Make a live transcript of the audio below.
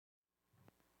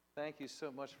thank you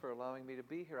so much for allowing me to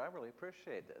be here. I really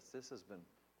appreciate this. This has been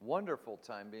a wonderful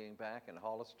time being back in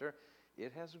Hollister.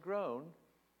 It has grown.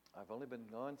 I've only been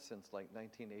gone since like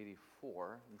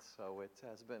 1984, and so it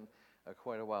has been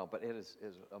quite a while. But it is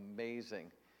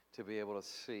amazing to be able to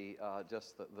see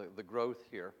just the growth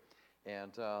here.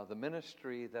 And the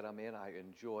ministry that I'm in, I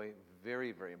enjoy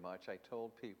very, very much. I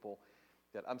told people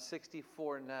that I'm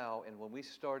 64 now, and when we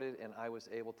started and I was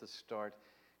able to start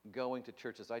going to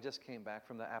churches, I just came back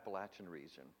from the Appalachian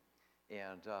region.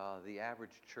 And the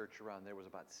average church around there was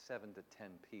about 7 to 10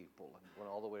 people, and went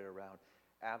all the way around.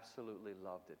 Absolutely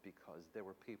loved it because there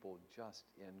were people just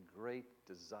in great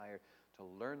desire to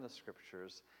learn the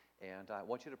scriptures. And I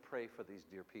want you to pray for these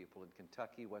dear people in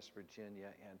Kentucky, West Virginia,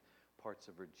 and parts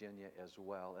of Virginia as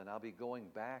well. And I'll be going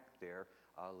back there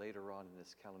later on in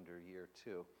this calendar year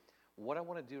too. What I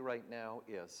want to do right now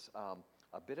is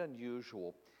a bit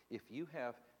unusual. If you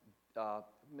have,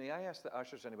 may I ask the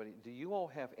ushers, anybody, do you all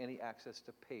have any access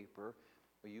to paper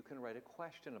where you can write a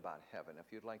question about heaven?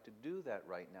 If you'd like to do that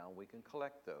right now, we can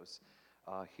collect those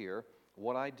here.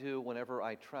 What I do whenever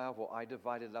I travel, I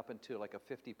divide it up into like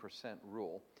a 50%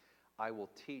 rule. I will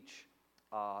teach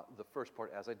the first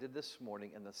part as I did this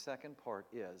morning, and the second part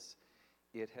is,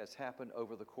 it has happened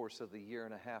over the course of the year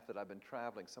and a half that I've been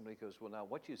traveling. Somebody goes, well, now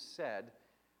what you said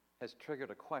has triggered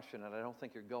a question, and I don't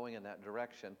think you're going in that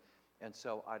direction, and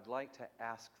so I'd like to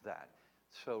ask that.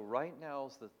 So right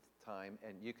now's the time,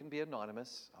 and you can be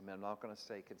anonymous. I mean, I'm not going to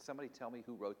say, can somebody tell me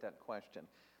who wrote that question?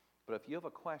 But if you have a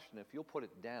question, if you'll put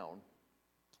it down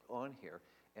on here,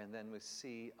 and then we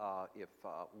see if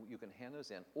you can hand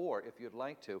those in. Or if you'd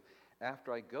like to,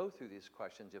 after I go through these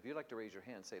questions, if you'd like to raise your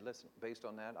hand and say, listen, based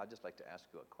on that, I'd just like to ask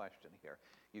you a question here.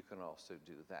 You can also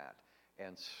do that.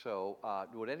 And so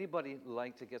would anybody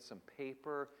like to get some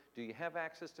paper? Do you have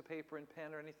access to paper and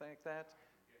pen or anything like that?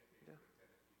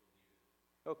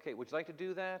 Yeah. Okay, would you like to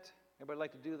do that? Everybody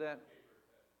like to do that?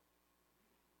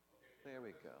 There we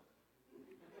go.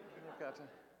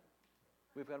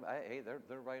 We've got, hey,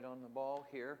 they're right on the ball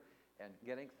here and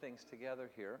getting things together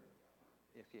here.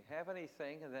 If you have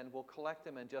anything, and then we'll collect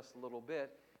them in just a little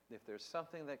bit. If there's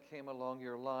something that came along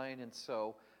your line, and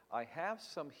so I have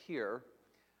some here.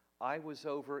 I was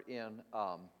over in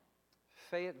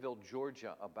Fayetteville,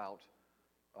 Georgia about,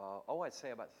 I'd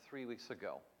say about 3 weeks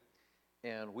ago.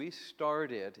 And we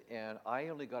started, and I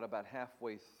only got about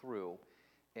halfway through.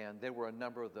 And there were a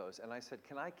number of those. And I said,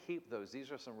 can I keep those?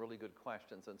 These are some really good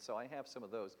questions. And so I have some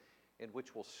of those in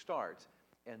which we'll start.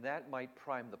 And that might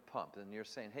prime the pump. And you're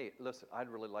saying, hey, listen, I'd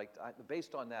really like to,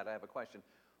 based on that, I have a question.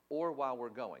 Or while we're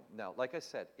going. Now, like I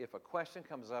said, if a question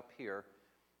comes up here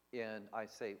and I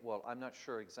say, well, I'm not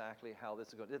sure exactly how this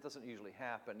is going. It doesn't usually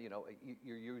happen. You know,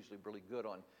 you're usually really good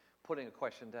on putting a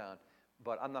question down.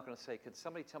 But I'm not going to say, can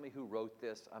somebody tell me who wrote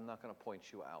this? I'm not going to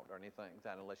point you out or anything like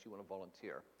that unless you want to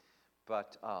volunteer.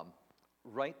 But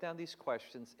write down these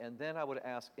questions, and then I would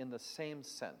ask in the same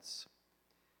sense,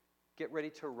 get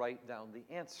ready to write down the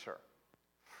answer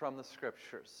from the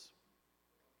scriptures.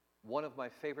 One of my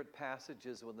favorite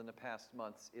passages within the past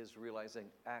months is realizing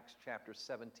Acts chapter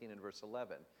 17 and verse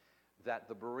 11, that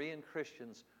the Berean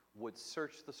Christians would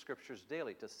search the scriptures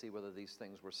daily to see whether these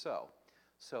things were so.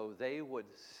 So they would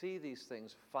see these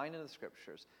things, find in the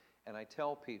scriptures. And I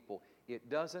tell people, it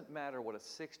doesn't matter what a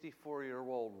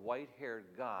 64-year-old white-haired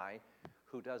guy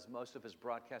who does most of his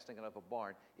broadcasting out of a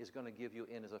barn is going to give you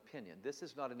in his opinion. This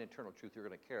is not an internal truth you're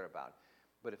going to care about.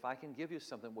 But if I can give you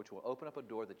something which will open up a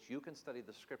door that you can study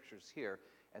the scriptures here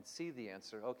and see the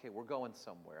answer, okay, we're going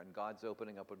somewhere, and God's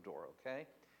opening up a door, okay?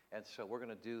 And so we're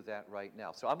going to do that right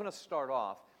now. So I'm going to start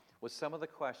off with some of the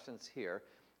questions here,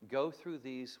 go through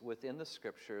these within the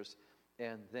scriptures,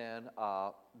 and then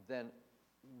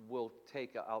we'll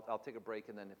take I'll take a break,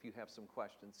 and then if you have some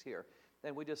questions here,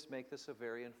 then we just make this a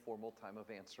very informal time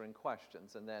of answering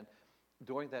questions. And then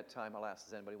during that time, I'll ask,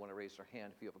 does anybody want to raise their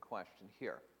hand if you have a question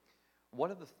here?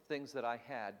 One of the things that I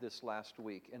had this last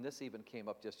week, and this even came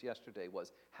up just yesterday,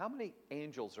 was how many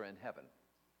angels are in heaven?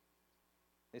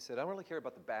 They said, I don't really care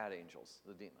about the bad angels,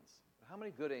 the demons. But how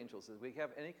many good angels? Do we have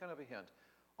any kind of a hint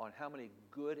on how many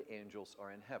good angels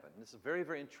are in heaven? And this is very,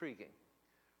 very intriguing.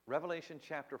 Revelation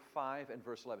chapter 5 and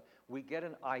verse 11. We get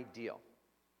an idea.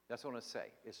 That's what I want to say.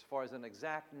 As far as an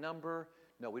exact number,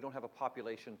 no, we don't have a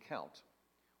population count.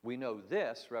 We know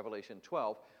this, Revelation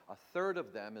 12, a third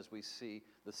of them, as we see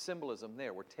the symbolism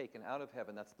there, were taken out of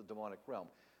heaven. That's the demonic realm.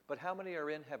 But how many are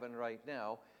in heaven right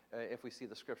now if we see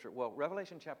the scripture? Well,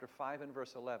 Revelation chapter 5 and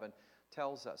verse 11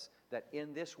 tells us that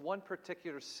in this one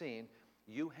particular scene,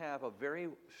 you have a very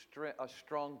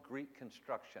strong Greek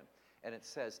construction. And it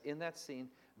says, in that scene,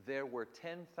 there were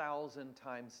 10,000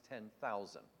 times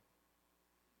 10,000.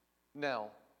 Now,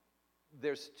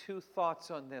 there's two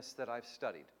thoughts on this that I've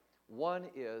studied. One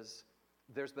is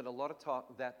there's been a lot of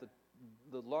talk that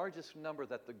the largest number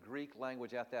that the Greek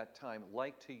language at that time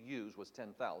liked to use was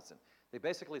 10,000. They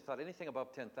basically thought anything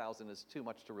above 10,000 is too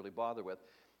much to really bother with.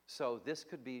 So this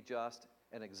could be just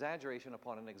an exaggeration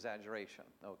upon an exaggeration,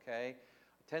 okay?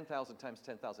 10,000 times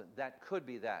 10,000, that could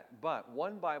be that. But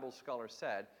one Bible scholar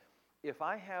said, if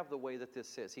I have the way that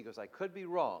this is, he goes, I could be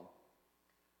wrong,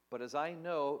 but as I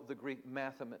know the Greek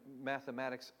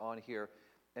mathematics on here,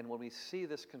 and when we see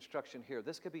this construction here,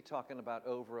 this could be talking about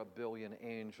over 1 billion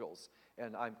angels,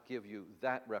 and I give you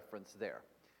that reference there.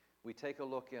 We take a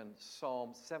look in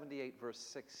Psalm 78, verse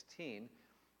 16,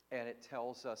 and it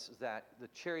tells us that the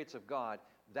chariots of God,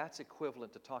 that's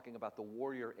equivalent to talking about the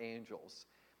warrior angels.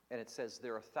 And it says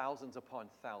there are thousands upon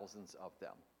thousands of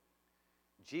them.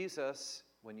 Jesus,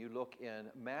 when you look in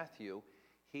Matthew,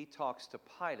 he talks to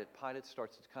Pilate. Pilate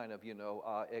starts to kind of,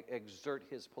 exert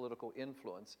his political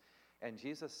influence. And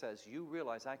Jesus says, you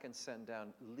realize I can send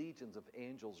down legions of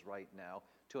angels right now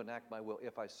to enact my will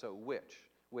if I so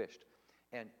wished.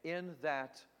 And in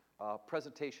that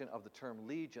presentation of the term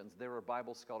legions, there are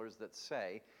Bible scholars that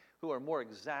say, who are more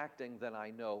exacting than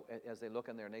I know, as they look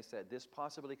in there, and they said, this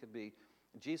possibly could be,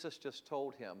 Jesus just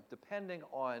told him, depending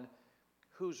on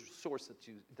whose source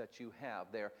that you have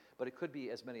there, but it could be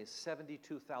as many as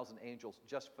 72,000 angels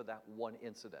just for that one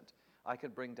incident. I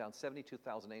could bring down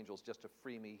 72,000 angels just to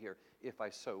free me here if I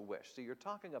so wish. So you're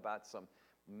talking about some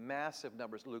massive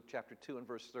numbers. Luke chapter 2 and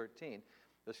verse 13.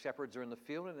 The shepherds are in the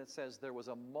field, and it says there was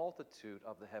a multitude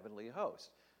of the heavenly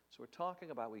host. So we're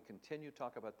talking about, we continue to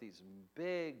talk about these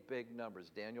big, big numbers.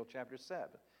 Daniel chapter 7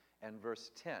 and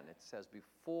verse 10. It says,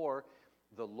 before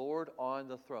the Lord on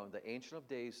the throne, the Ancient of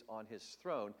Days on his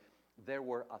throne, there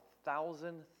were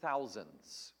 1,000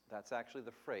 thousands. That's actually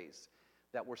the phrase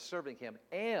that were serving him,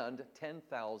 and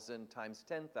 10,000 times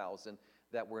 10,000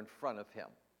 that were in front of him.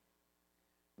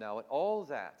 Now, at all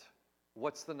that,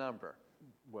 what's the number?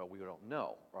 Well, we don't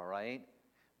know, all right?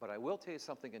 But I will tell you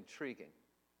something intriguing.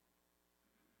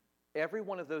 Every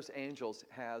one of those angels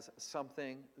has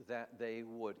something that they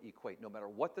would equate. No matter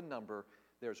what the number,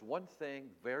 there's one thing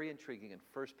very intriguing in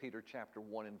 1 Peter chapter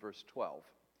 1 and verse 12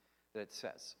 that it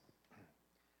says.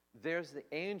 There's the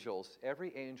angels.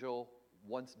 Every angel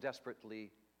wants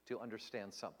desperately to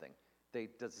understand something. They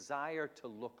desire to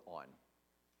look on.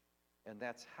 And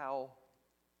that's how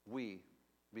we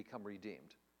become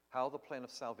redeemed. How the plan of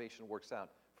salvation works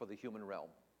out for the human realm.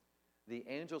 The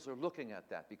angels are looking at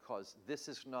that because this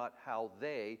is not how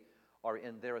they are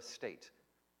in their estate.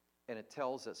 And it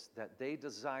tells us that they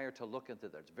desire to look into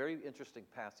that. It's a very interesting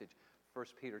passage, 1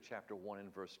 Peter chapter 1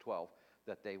 and verse 12,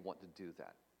 that they want to do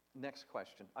that. Next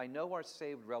question. I know our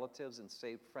saved relatives and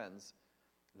saved friends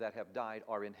that have died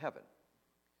are in heaven.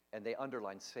 And they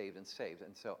underline saved and saved.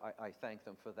 And so I thank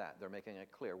them for that. They're making it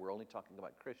clear. We're only talking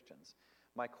about Christians.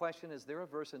 My question is there a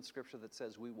verse in Scripture that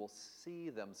says we will see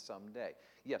them someday?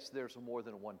 Yes, there's more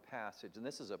than one passage. And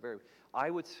this is I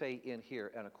would say in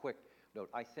here, and a quick note,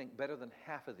 I think better than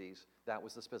half of these, that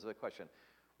was the specific question.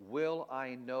 Will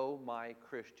I know my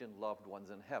Christian loved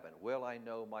ones in heaven? Will I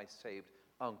know my saved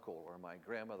uncle or my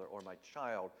grandmother or my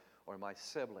child or my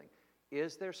sibling?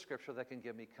 Is there Scripture that can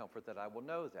give me comfort that I will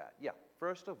know that? Yeah,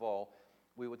 first of all,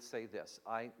 we would say this.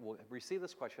 I will receive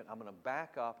this question. I'm going to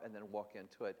back up and then walk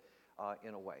into it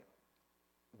in a way.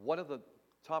 One of the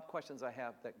top questions I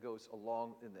have that goes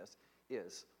along in this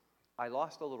is, I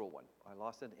lost a little one. I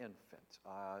lost an infant,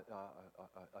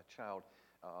 a child,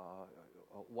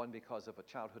 one because of a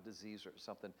childhood disease or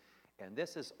something. And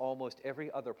this is almost every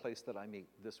other place that I meet.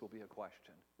 This will be a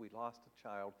question. We lost a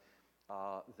child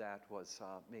that was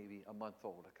maybe a month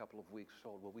old, a couple of weeks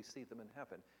old. Will we see them in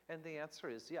heaven? And the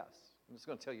answer is yes. I'm just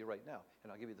going to tell you right now,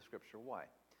 and I'll give you the Scripture why.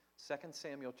 2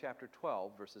 Samuel chapter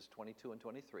 12, verses 22 and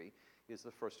 23 is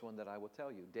the first one that I will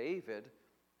tell you. David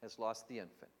has lost the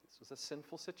infant. This was a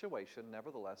sinful situation.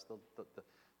 Nevertheless,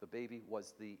 the baby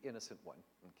was the innocent one,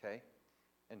 okay?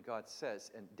 And God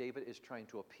says, and David is trying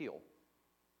to appeal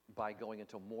by going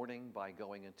into mourning, by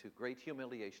going into great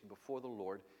humiliation before the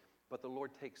Lord, but the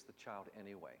Lord takes the child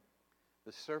anyway.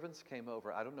 The servants came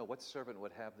over. I don't know what servant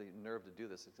would have the nerve to do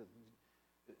this. He said,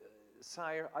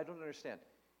 Sire, I don't understand.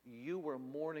 You were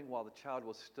mourning while the child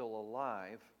was still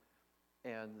alive,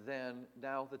 and then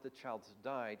now that the child's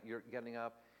died, you're getting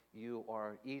up, you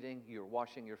are eating, you're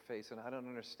washing your face, and I don't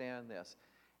understand this.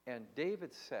 And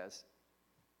David says,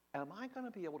 am I going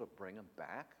to be able to bring him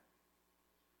back?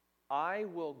 I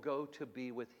will go to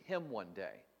be with him one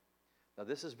day. Now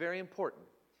this is very important.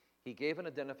 He gave an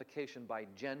identification by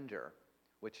gender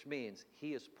which means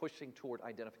he is pushing toward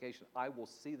identification. I will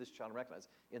see this child and recognize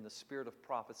in the spirit of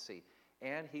prophecy.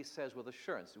 And he says with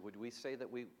assurance, would we say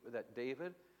that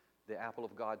David, the apple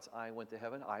of God's eye, went to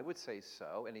heaven? I would say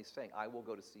so. And he's saying, I will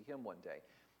go to see him one day.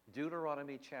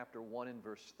 Deuteronomy chapter 1 and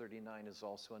verse 39 is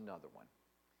also another one.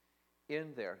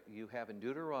 In there, you have in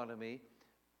Deuteronomy,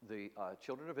 the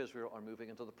children of Israel are moving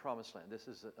into the promised land. This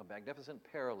is a magnificent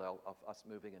parallel of us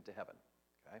moving into heaven.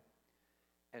 Okay?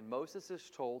 And Moses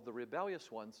is told the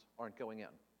rebellious ones aren't going in.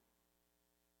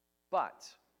 But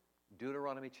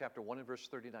Deuteronomy chapter 1 and verse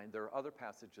 39, there are other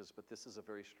passages, but this is a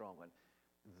very strong one.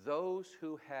 Those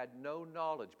who had no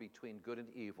knowledge between good and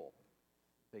evil,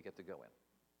 they get to go in.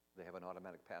 They have an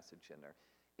automatic passage in there.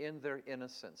 In their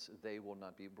innocence, they will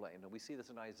not be blamed. And we see this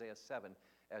in Isaiah 7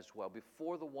 as well.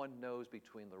 Before the one knows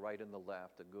between the right and the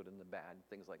left, the good and the bad,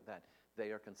 things like that,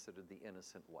 they are considered the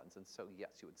innocent ones. And so,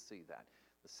 yes, you would see that.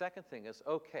 The second thing is,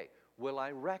 okay, will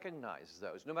I recognize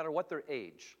those, no matter what their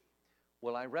age?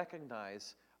 Will I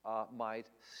recognize my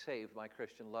saved, my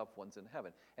Christian loved ones in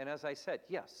heaven? And as I said,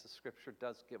 yes, the Scripture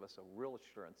does give us a real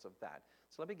assurance of that.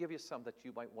 So let me give you some that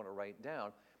you might want to write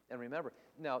down. And remember,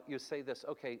 now you say this,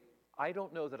 okay, I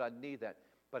don't know that I need that,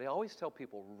 but I always tell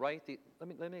people,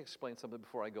 let me explain something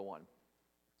before I go on.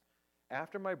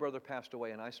 After my brother passed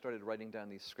away and I started writing down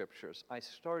these scriptures, I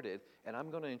started, and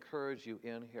I'm going to encourage you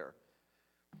in here,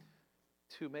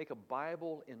 to make a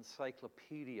Bible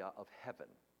encyclopedia of heaven.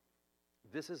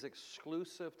 This is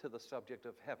exclusive to the subject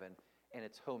of heaven, and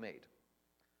it's homemade.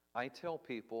 I tell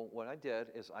people, what I did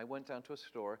is I went down to a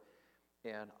store,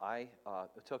 and I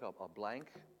took a blank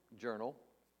journal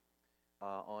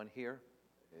on here.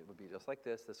 It would be just like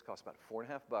this. This costs about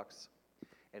 $4.50.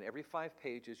 And every 5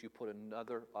 pages, you put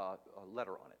another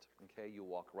letter on it. Okay, you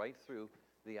walk right through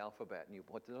the alphabet, and you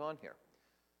put it on here.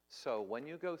 So when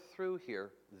you go through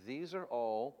here, these are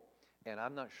all, and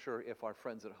I'm not sure if our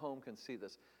friends at home can see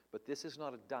this, but this is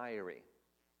not a diary,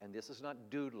 and this is not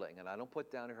doodling, and I don't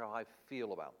put down here how I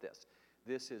feel about this.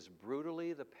 This is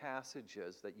brutally the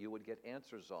passages that you would get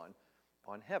answers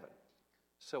on heaven.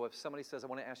 So if somebody says, I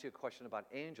want to ask you a question about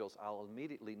angels, I'll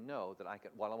immediately know that I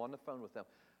can, while I'm on the phone with them,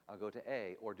 I'll go to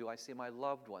A, or do I see my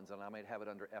loved ones, and I might have it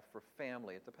under F for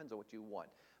family. It depends on what you want.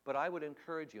 But I would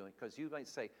encourage you, because you might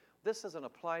say, this doesn't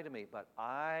apply to me, but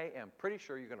I am pretty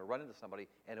sure you're going to run into somebody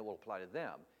and it will apply to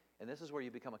them. And this is where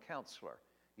you become a counselor.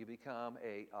 You become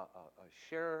a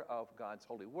sharer of God's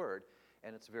holy word,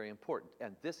 and it's very important.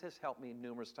 And this has helped me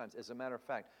numerous times. As a matter of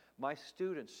fact, my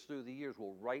students through the years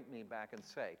will write me back and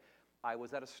say, I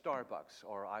was at a Starbucks,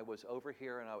 or I was over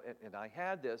here, and I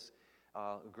had this.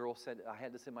 A girl said, I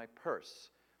had this in my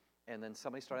purse. And then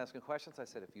somebody started asking questions. I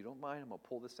said, if you don't mind, I'm going to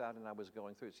pull this out, and I was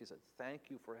going through it. She said, thank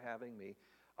you for having me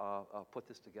put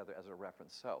this together as a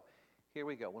reference. So here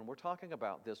we go. When we're talking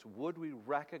about this, would we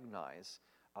recognize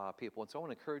people? And so I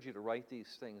want to encourage you to write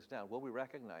these things down. Will we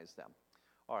recognize them?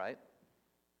 All right.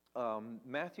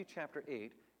 Matthew chapter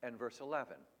 8 and verse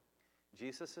 11.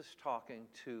 Jesus is talking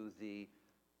to the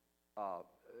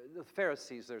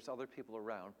Pharisees. There's other people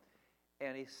around.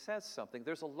 And he says something.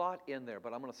 There's a lot in there,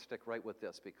 but I'm going to stick right with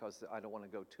this because I don't want to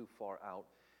go too far out.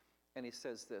 And he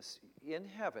says this, in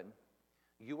heaven,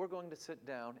 you are going to sit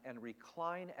down and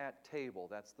recline at table.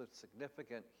 That's the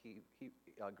significant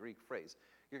Greek phrase.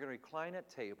 You're going to recline at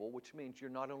table, which means you're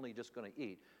not only just going to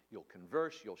eat. You'll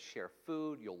converse, you'll share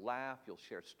food, you'll laugh, you'll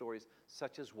share stories,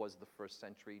 such as was the first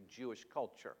century Jewish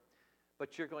culture.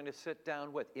 But you're going to sit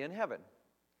down with, in heaven,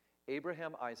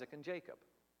 Abraham, Isaac, and Jacob.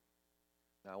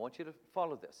 Now, I want you to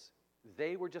follow this.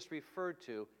 They were just referred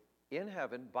to in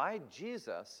heaven by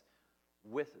Jesus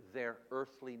with their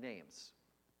earthly names.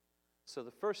 So the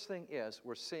first thing is,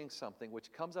 we're seeing something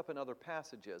which comes up in other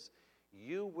passages.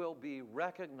 You will be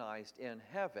recognized in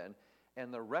heaven,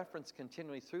 and the reference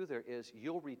continuing through there is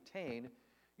you'll retain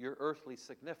your earthly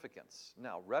significance.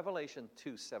 Now, Revelation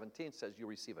 2:17 says you'll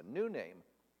receive a new name,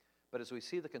 but as we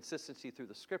see the consistency through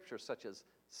the Scriptures, such as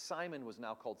Simon was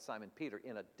now called Simon Peter,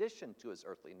 in addition to his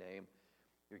earthly name,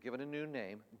 you're given a new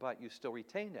name, but you still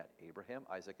retain that, Abraham,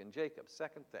 Isaac, and Jacob.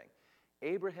 Second thing,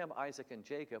 Abraham, Isaac, and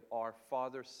Jacob are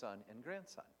father, son, and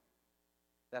grandson.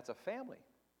 That's a family.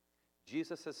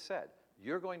 Jesus has said,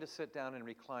 you're going to sit down and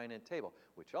recline at table,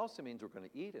 which also means we're going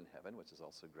to eat in heaven, which is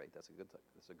also great. That's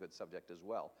a good subject as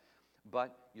well.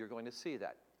 But you're going to see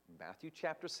that. Matthew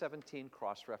chapter 17,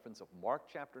 cross-reference of Mark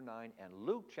chapter 9 and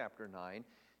Luke chapter 9,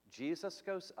 Jesus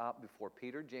goes up before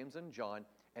Peter, James, and John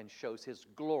and shows his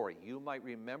glory. You might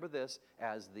remember this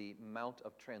as the Mount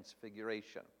of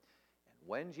Transfiguration. And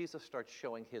when Jesus starts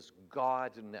showing his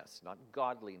godness, not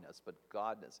godliness, but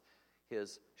godness,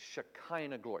 his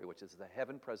Shekinah glory, which is the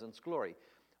heaven presence glory,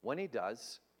 when he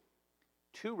does,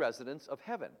 2 residents of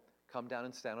heaven come down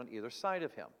and stand on either side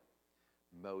of him.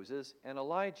 Moses and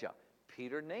Elijah.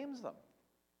 Peter names them.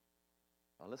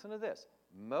 Now listen to this.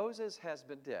 Moses has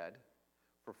been dead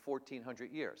for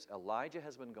 1,400 years. Elijah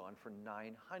has been gone for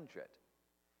 900.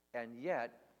 And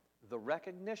yet, the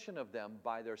recognition of them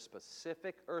by their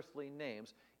specific earthly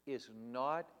names is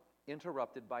not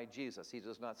interrupted by Jesus. He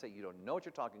does not say, you don't know what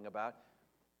you're talking about.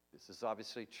 This is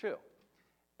obviously true.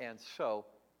 And so,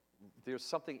 there's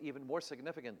something even more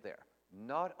significant there.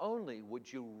 Not only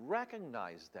would you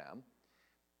recognize them,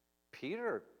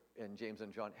 Peter and James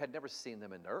and John had never seen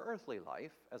them in their earthly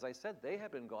life. As I said, they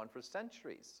had been gone for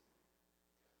centuries.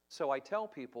 So I tell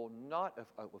people,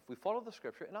 if we follow the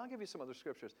scripture, and I'll give you some other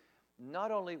scriptures,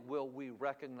 not only will we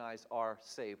recognize our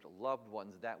saved loved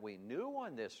ones that we knew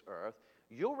on this earth,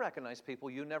 you'll recognize people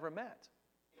you never met.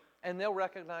 And they'll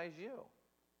recognize you.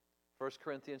 1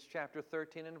 Corinthians chapter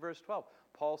 13 and verse 12.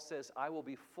 Paul says, I will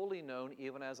be fully known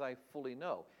even as I fully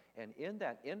know. And in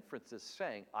that inference is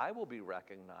saying, I will be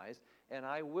recognized and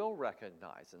I will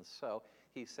recognize. And so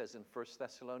he says in 1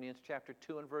 Thessalonians chapter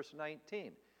 2 and verse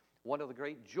 19, one of the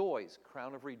great joys,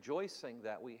 crown of rejoicing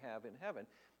that we have in heaven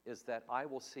is that I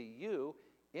will see you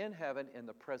in heaven in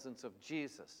the presence of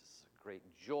Jesus. It's a great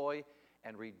joy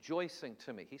and rejoicing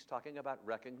to me. He's talking about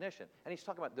recognition. And he's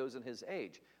talking about those in his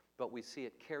age. But we see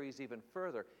it carries even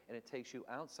further, and it takes you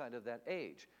outside of that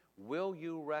age. Will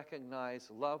you recognize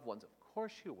loved ones? Of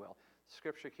course you will.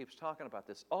 Scripture keeps talking about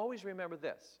this. Always remember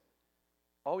this.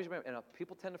 Always remember, and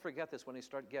people tend to forget this when they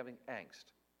start getting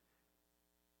angst.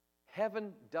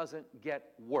 Heaven doesn't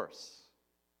get worse.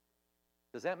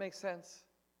 Does that make sense?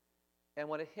 And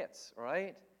when it hits,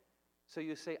 right? So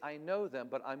you say, I know them,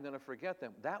 but I'm going to forget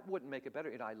them. That wouldn't make it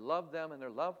better. I love them and their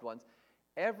loved ones.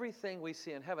 Everything we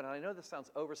see in heaven, and I know this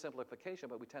sounds oversimplification,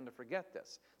 but we tend to forget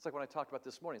this. It's like when I talked about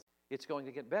this morning. It's going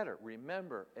to get better.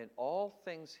 Remember, in all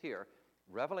things here,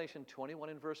 Revelation 21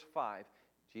 and verse 5,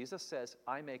 Jesus says,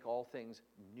 I make all things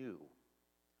new.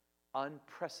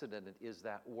 Unprecedented is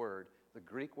that word. The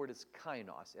Greek word is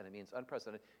kainos, and it means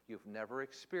unprecedented. You've never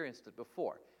experienced it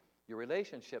before. Your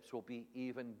relationships will be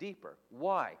even deeper.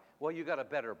 Why? Well, you got a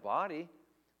better body.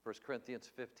 1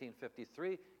 Corinthians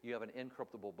 15:53, you have an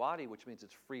incorruptible body, which means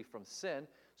it's free from sin,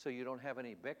 so you don't have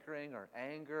any bickering or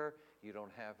anger, you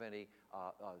don't have any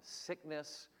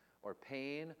sickness or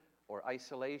pain or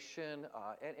isolation,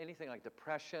 anything like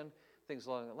depression, things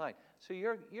along that line. So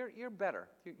you're better.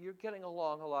 You're getting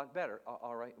along a lot better,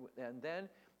 all right? And then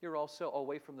you're also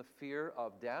away from the fear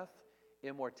of death.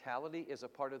 Immortality is a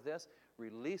part of this,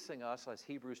 releasing us, as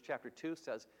Hebrews chapter 2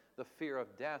 says, the fear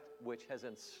of death, which has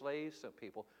enslaved some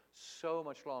people so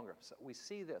much longer. So we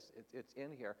see this. It's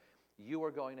in here. You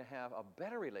are going to have a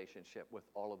better relationship with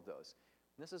all of those.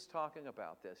 And this is talking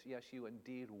about this. Yes, you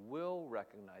indeed will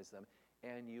recognize them,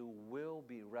 and you will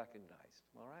be recognized.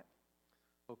 All right?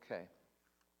 Okay.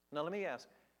 Now let me ask,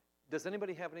 does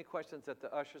anybody have any questions that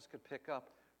the ushers could pick up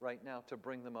right now to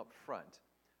bring them up front?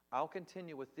 I'll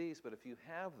continue with these, but if you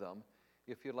have them,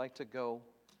 if you'd like to go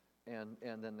and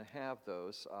then have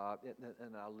those,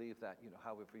 and I'll leave that,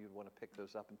 however you'd want to pick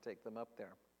those up and take them up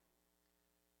there.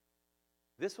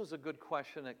 This was a good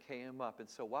question that came up, and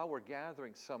so while we're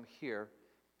gathering some here,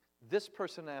 this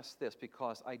person asked this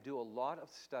because I do a lot of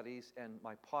studies and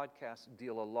my podcasts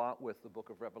deal a lot with the book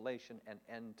of Revelation and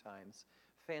end times.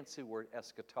 Fancy word,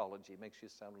 eschatology. Makes you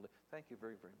sound, thank you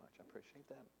very, very much. I appreciate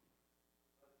that.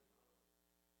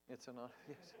 It's an,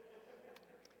 yes.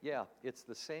 Yeah, it's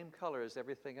the same color as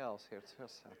everything else here.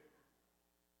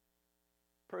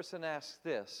 Person asked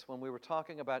this, when we were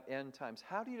talking about end times,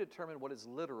 how do you determine what is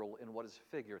literal and what is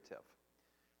figurative?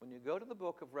 When you go to the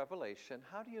book of Revelation,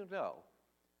 how do you know?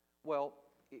 Well,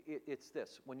 it's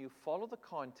this. When you follow the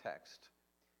context,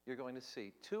 you're going to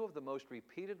see two of the most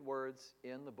repeated words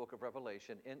in the book of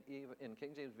Revelation, in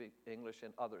King James English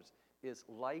and others, is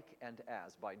like and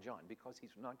as by John, because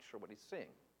he's not sure what he's seeing.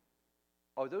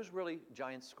 Are those really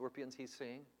giant scorpions he's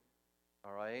seeing?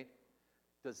 All right.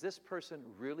 Does this person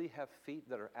really have feet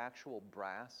that are actual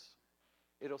brass?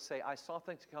 It'll say, I saw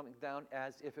things coming down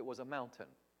as if it was a mountain.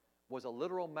 Was a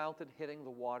literal mountain hitting the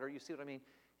water? You see what I mean?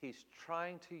 He's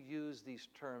trying to use these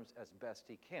terms as best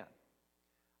he can.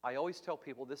 I always tell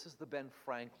people this is the Ben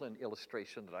Franklin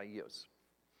illustration that I use.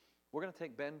 We're going to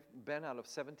take Ben out of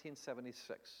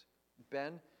 1776.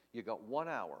 Ben, you got 1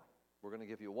 hour. We're going to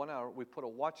give you 1 hour. We put a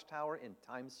watchtower in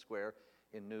Times Square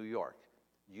in New York.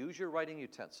 Use your writing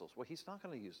utensils. Well, he's not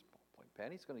going to use ballpoint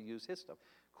pen. He's going to use his stuff.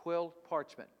 Quill,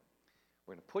 parchment.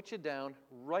 We're going to put you down,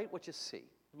 write what you see.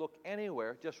 Look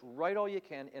anywhere, just write all you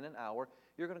can in an hour.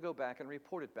 You're going to go back and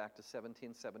report it back to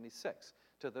 1776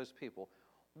 to those people.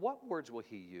 What words will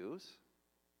he use?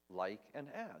 like, and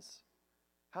as.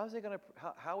 How is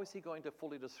he going to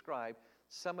fully describe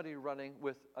somebody running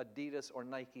with Adidas or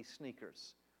Nike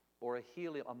sneakers, or a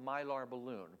Mylar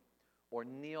balloon, or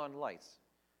neon lights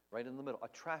right in the middle, a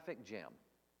traffic jam,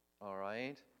 all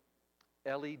right,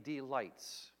 LED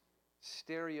lights,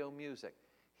 stereo music?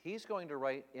 He's going to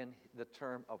write in the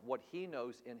term of what he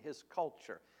knows in his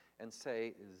culture and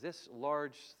say, this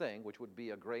large thing, which would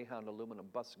be a Greyhound aluminum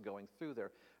bus going through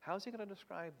there, how's he going to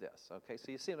describe this? Okay,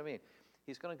 so you see what I mean?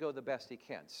 He's going to go the best he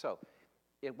can. So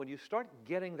when you start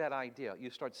getting that idea, you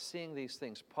start seeing these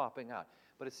things popping out.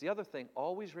 But it's the other thing,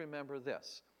 always remember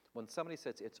this. When somebody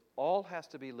says it all has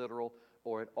to be literal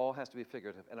or it all has to be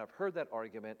figurative, and I've heard that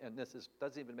argument, and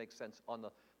doesn't even make sense on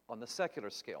the secular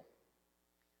scale.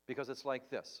 Because it's like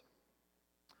this.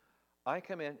 I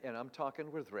come in and I'm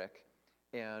talking with Rick,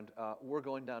 and we're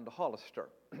going down to Hollister.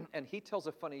 And he tells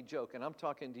a funny joke, and I'm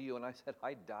talking to you, and I said,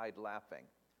 I died laughing.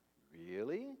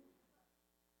 Really?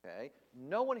 Okay.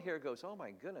 No one here goes, oh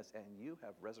my goodness, and you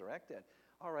have resurrected.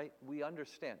 All right, we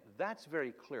understand. That's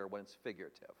very clear when it's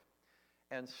figurative.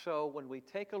 And so when we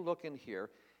take a look in here,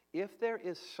 if there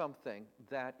is something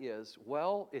that is,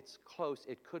 well, it's close,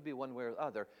 it could be one way or the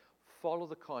other, follow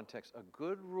the context. A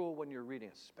good rule when you're reading,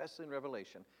 especially in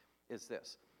Revelation, is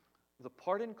this. The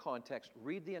part in context,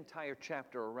 read the entire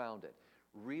chapter around it.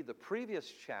 Read the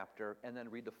previous chapter and then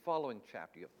read the following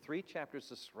chapter. You have 3 chapters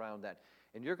to surround that,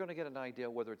 and you're going to get an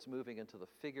idea whether it's moving into the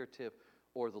figurative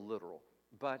or the literal.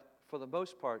 But for the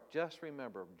most part, just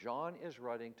remember, John is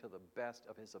writing to the best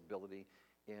of his ability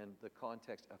in the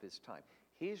context of his time.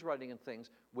 He's writing in things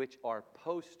which are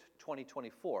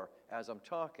post-2024 as I'm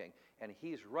talking, and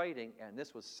he's writing, and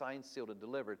this was signed, sealed, and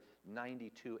delivered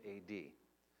 92 AD.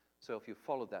 So if you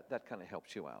follow that, that kind of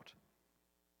helps you out.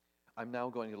 I'm now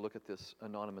going to look at this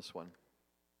anonymous one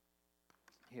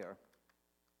here.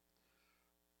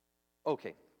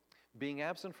 Okay. Being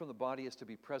absent from the body is to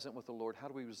be present with the Lord. How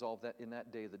do we resolve that? In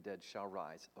that day the dead shall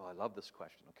rise. Oh, I love this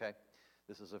question, okay?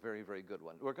 This is a very, very good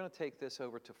one. We're going to take this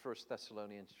over to 1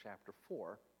 Thessalonians chapter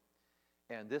 4.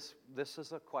 And this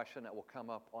is a question that will come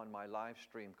up on my live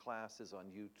stream classes on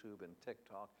YouTube and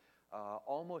TikTok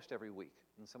almost every week.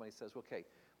 And somebody says, okay,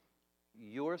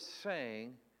 you're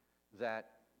saying that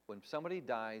when somebody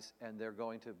dies and they're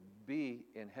going to be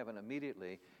in heaven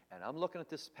immediately, and I'm looking at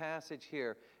this passage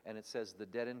here, and it says, the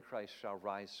dead in Christ shall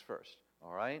rise first.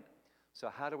 All right? So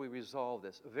how do we resolve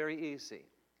this? Very easy.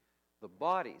 The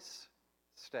bodies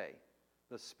stay.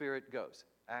 The spirit goes.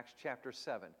 Acts chapter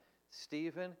 7.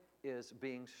 Stephen is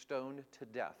being stoned to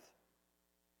death.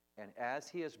 And as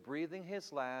he is breathing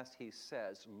his last, he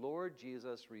says, Lord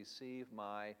Jesus, receive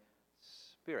my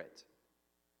spirit.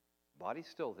 Body's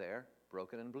still there,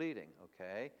 broken and bleeding,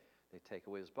 okay? They take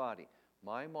away his body.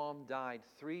 My mom died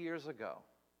 3 years ago.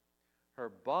 Her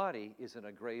body is in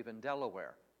a grave in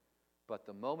Delaware. But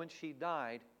the moment she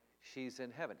died, she's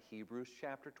in heaven. Hebrews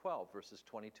chapter 12, verses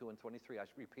 22 and 23. I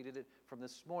repeated it from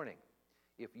this morning.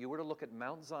 If you were to look at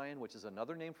Mount Zion, which is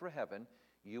another name for heaven,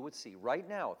 you would see right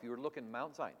now, if you were to look at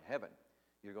Mount Zion, heaven,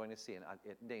 you're going to see, and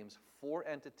it names 4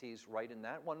 entities right in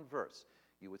that one verse.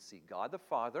 You would see God the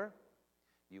Father,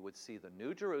 you would see the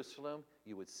New Jerusalem,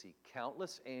 you would see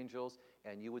countless angels,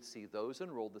 and you would see those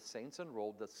enrolled, the saints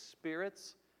enrolled, the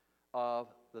spirits of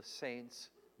the saints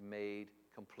made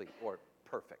complete or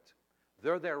perfect.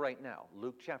 They're there right now.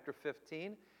 Luke chapter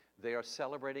 15, they are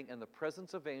celebrating in the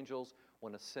presence of angels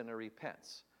when a sinner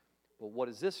repents. Well, what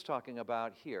is this talking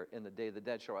about here? In the day the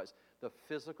dead shall rise, the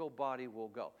physical body will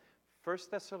go. 1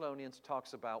 Thessalonians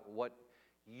talks about what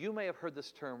you may have heard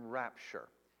this term rapture.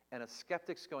 And a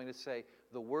skeptic's going to say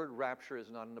the word rapture is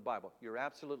not in the Bible. You're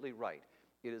absolutely right.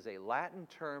 It is a Latin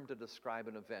term to describe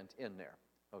an event in there,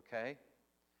 okay?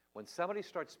 When somebody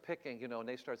starts picking, and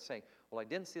they start saying, well, I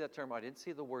didn't see that term, I didn't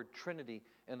see the word Trinity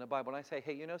in the Bible. And I say,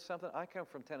 hey, you know something? I come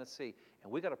from Tennessee,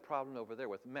 and we got a problem over there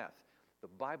with meth. The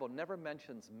Bible never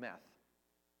mentions meth.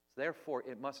 Therefore,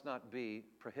 it must not be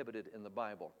prohibited in the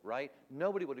Bible, right?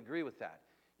 Nobody would agree with that.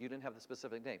 You didn't have the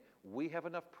specific name. We have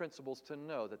enough principles to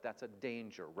know that that's a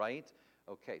danger, right?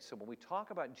 Okay, so when we talk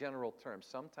about general terms,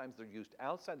 sometimes they're used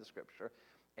outside the Scripture,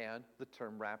 and the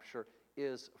term rapture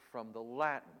is from the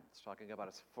Latin. It's talking about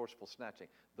a forceful snatching.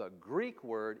 The Greek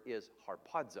word is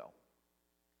harpazo,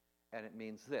 and it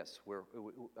means this,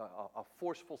 a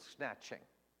forceful snatching.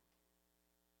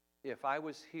 If I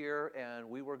was here and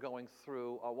we were going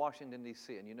through Washington,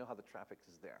 D.C., and you know how the traffic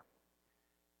is there,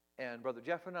 and Brother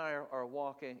Jeff and I are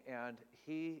walking, and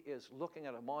he is looking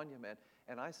at a monument,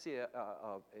 and I see a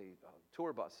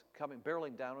tour bus coming,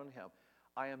 barreling down on him.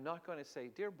 I am not going to say,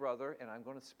 dear brother, and I'm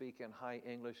going to speak in high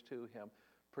English to him,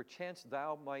 perchance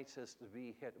thou mightest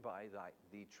be hit by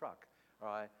the truck. All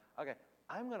right? Okay,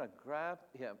 I'm going to grab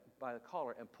him by the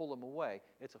collar and pull him away.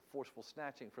 It's a forceful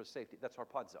snatching for safety. That's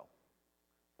harpazo,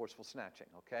 forceful snatching,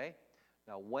 okay?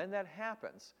 Now, when that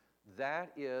happens,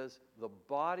 that is the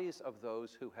bodies of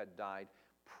those who had died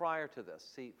prior to this.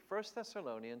 See, 1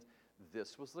 Thessalonians,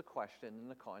 this was the question in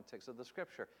the context of the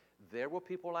Scripture. There were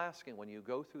people asking, when you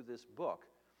go through this book,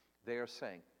 they are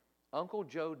saying, Uncle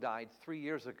Joe died 3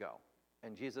 years ago,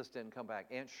 and Jesus didn't come back.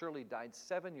 Aunt Shirley died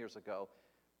 7 years ago.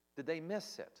 Did they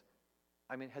miss it?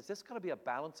 I mean, has this got to be a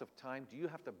balance of time? Do you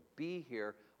have to be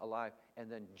here alive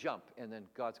and then jump, and then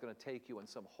God's going to take you on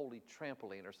some holy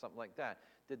trampoline or something like that?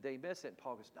 Did they miss it? And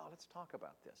Paul goes, no, let's talk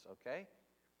about this, okay?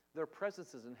 Their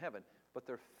presence is in heaven, but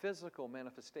their physical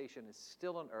manifestation is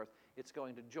still on earth. It's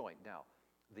going to join. Now,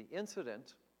 the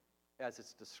incident, as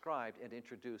it's described and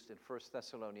introduced in 1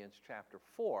 Thessalonians chapter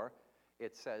 4,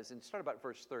 it says, and start about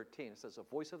verse 13, it says, the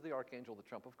voice of the archangel, the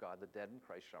trump of God, the dead in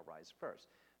Christ shall rise first.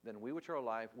 Then we which are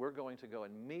alive, we're going to go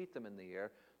and meet them in the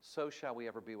air, so shall we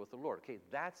ever be with the Lord. Okay,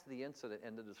 that's the incident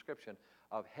and the description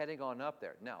of heading on up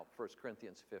there. Now, 1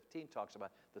 Corinthians 15 talks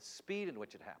about the speed in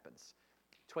which it happens.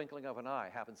 Twinkling of an eye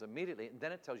happens immediately, and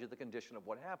then it tells you the condition of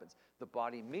what happens. The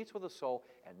body meets with the soul,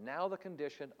 and now the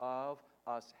condition of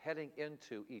us heading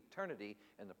into eternity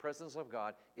in the presence of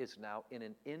God is now in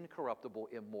an incorruptible,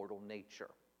 immortal nature.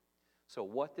 So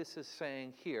what this is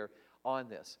saying here on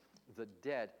this, the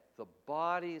dead, the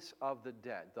bodies of the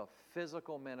dead, the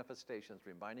physical manifestations,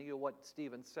 reminding you what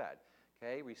Stephen said,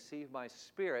 okay, receive my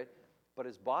spirit, but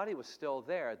his body was still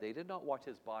there. They did not watch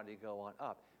his body go on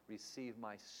up. Receive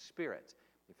my spirit.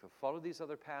 If you follow these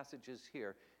other passages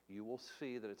here, you will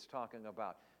see that it's talking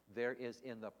about there is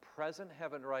in the present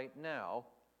heaven right now,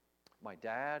 my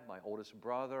dad, my oldest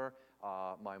brother,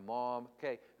 my mom,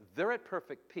 okay, they're at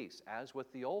perfect peace, as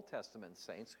with the Old Testament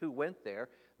saints who went there.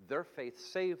 Their faith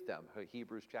saved them.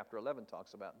 Hebrews chapter 11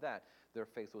 talks about that. Their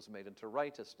faith was made into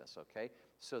righteousness, okay?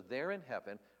 So they're in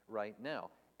heaven right now,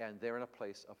 and they're in a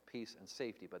place of peace and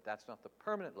safety, but that's not the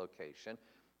permanent location.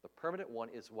 The permanent one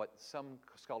is what some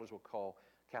scholars will call,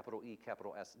 capital E,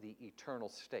 capital S, the eternal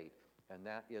state, and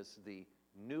that is the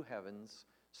new heavens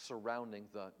surrounding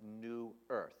the new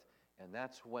earth. And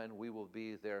that's when we will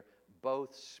be there,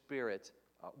 both spirit,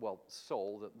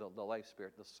 soul, the life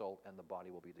spirit, the soul, and the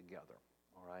body will be together.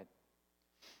 All right?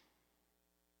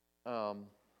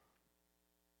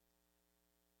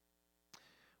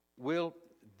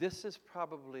 This is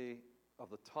probably, of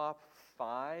the top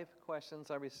 5 questions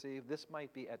I received, this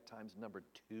might be at times number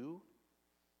 2.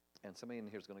 And somebody in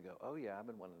here is going to go, oh yeah, I've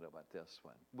been wanting to know about this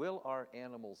one. Will our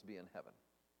animals be in heaven?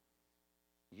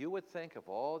 You would think of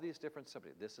all these different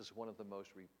subjects, this is one of the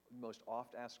most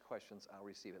oft asked questions I'll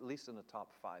receive, at least in the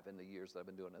top 5 in the years that I've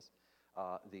been doing this,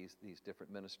 these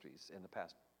different ministries in the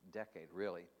past decade,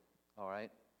 really. All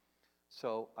right?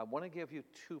 So I want to give you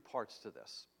 2 parts to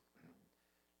this.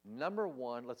 Number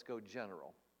 1, let's go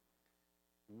general.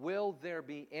 Will there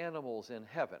be animals in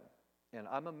heaven? And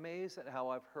I'm amazed at how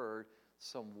I've heard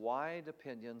some wide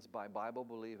opinions by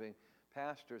Bible-believing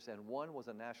pastors, and one was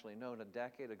a nationally known a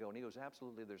decade ago, and he goes,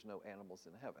 absolutely, there's no animals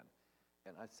in heaven.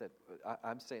 And I said,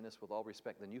 I'm saying this with all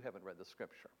respect, then you haven't read the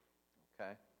Scripture,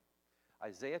 okay?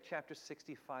 Isaiah chapter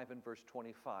 65 and verse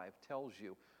 25 tells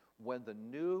you when the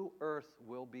new earth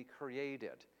will be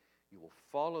created, you will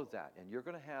follow that, and you're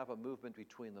going to have a movement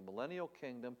between the millennial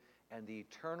kingdom and the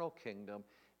eternal kingdom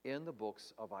in the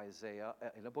books of Isaiah,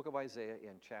 in the book of Isaiah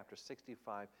in chapter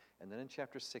 65 and then in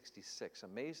chapter 66.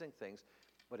 Amazing things,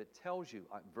 but it tells you,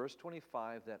 verse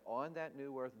 25, that on that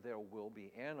new earth there will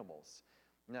be animals.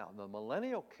 Now, the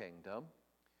millennial kingdom,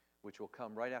 which will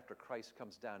come right after Christ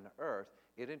comes down to earth,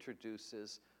 it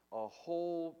introduces a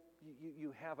whole,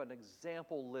 you have an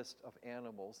example list of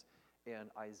animals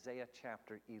in Isaiah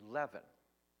chapter 11.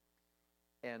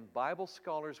 And Bible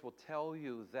scholars will tell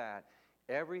you that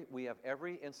we have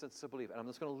every instance to believe, and I'm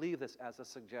just going to leave this as a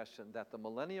suggestion, that the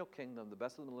millennial kingdom, the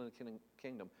best of the millennial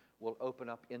kingdom, will open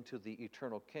up into the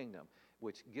eternal kingdom,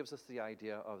 which gives us the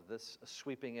idea of this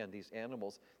sweeping in. These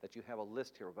animals that you have a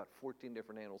list here, about 14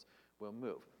 different animals will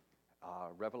move.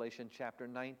 Revelation chapter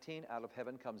 19, out of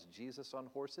heaven comes Jesus on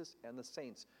horses and the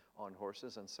saints on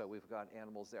horses, and so we've got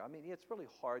animals there. I mean, it's really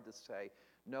hard to say,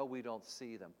 no, we don't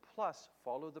see them. Plus,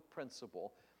 follow the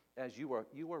principle, as you are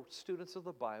students of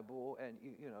the Bible, and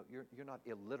you're not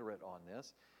illiterate on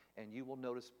this, and you will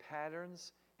notice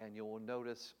patterns, and you will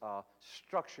notice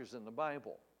structures in the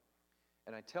Bible.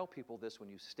 And I tell people this, when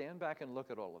you stand back and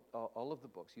look at all of the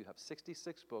books, you have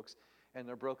 66 books, and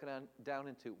they're broken down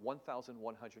into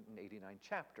 1,189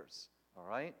 chapters, all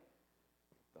right?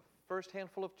 The first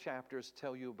handful of chapters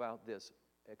tell you about this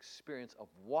experience of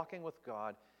walking with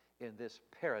God in this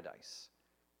paradise.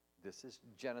 This is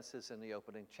Genesis in the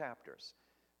opening chapters.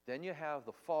 Then you have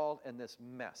the fall and this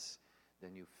mess.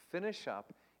 Then you finish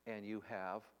up and you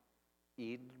have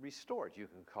Eden restored, you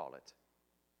can call it.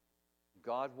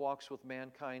 God walks with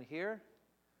mankind here.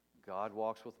 God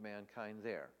walks with mankind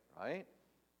there, right?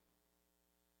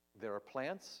 There are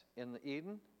plants in the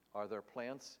Eden. Are there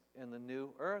plants in the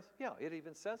new earth? Yeah, it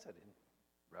even says it in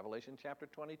Revelation chapter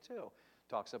 22.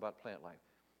 Talks about plant life.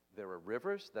 There are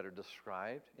rivers that are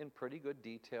described in pretty good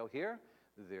detail here.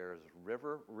 There's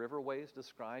riverways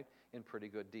described in pretty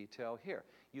good detail here.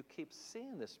 You keep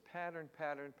seeing this pattern.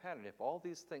 If all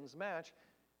these things match,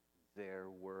 there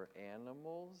were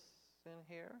animals in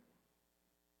here.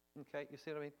 Okay, you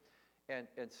see what I mean?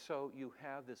 And so you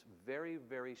have this very,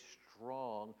 very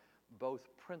strong both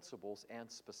principles and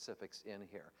specifics in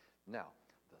here. Now,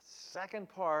 the second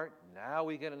part, now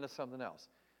we get into something else.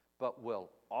 But will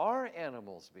our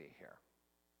animals be here?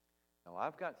 Now,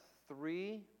 I've got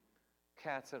 3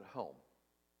 cats at home.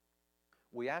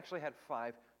 We actually had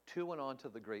 5. 2 went on to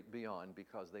the great beyond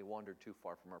because they wandered too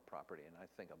far from our property, and I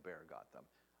think a bear got them.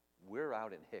 We're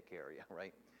out in Hick area,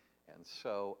 right? And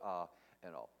so,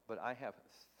 but I have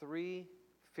 3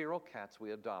 feral cats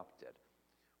we adopted.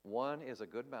 One is a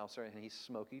good mouser, and he's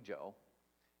Smokey Joe.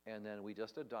 And then we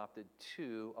just adopted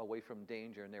 2 away from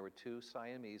danger, and there were 2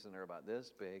 Siamese, and they're about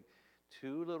this big.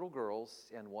 2 little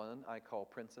girls, and one I call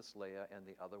Princess Leia, and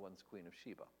the other one's Queen of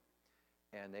Sheba.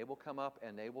 And they will come up,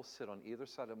 and they will sit on either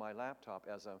side of my laptop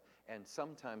and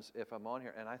sometimes if I'm on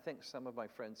here, and I think some of my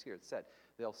friends here said,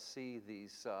 they'll see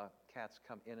these cats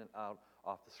come in and out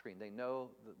off the screen. They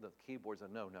know the keyboard's a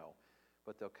no-no,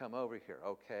 but they'll come over here,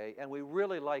 okay? And we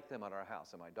really like them at our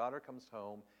house. And my daughter comes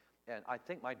home, and I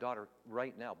think my daughter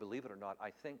right now, believe it or not, I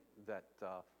think that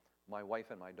my wife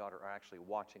and my daughter are actually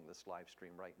watching this live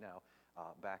stream right now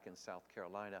back in South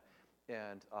Carolina.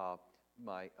 And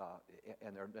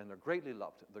they're greatly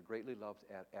loved. They're greatly loved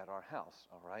at our house,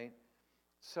 all right?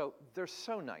 So they're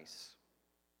so nice.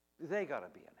 They got to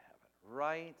be in heaven,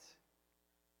 right?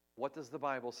 What does the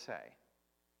Bible say?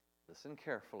 Listen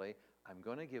carefully. I'm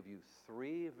going to give you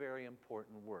 3 very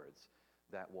important words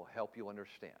that will help you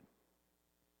understand.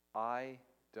 I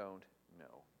don't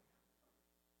know.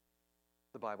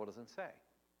 The Bible doesn't say.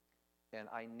 And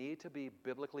I need to be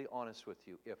biblically honest with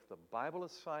you. If the Bible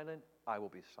is silent, I will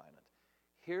be silent.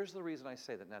 Here's the reason I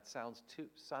say that, and that sounds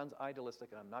idealistic,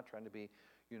 and I'm not trying to be,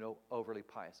 overly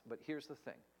pious. But here's the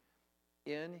thing.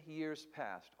 In years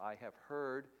past, I have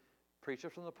heard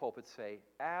preachers from the pulpit say,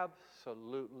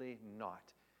 absolutely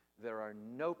not. There are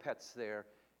no pets there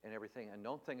and everything, and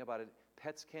don't think about it.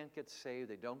 Pets can't get saved.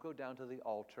 They don't go down to the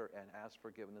altar and ask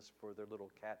forgiveness for their little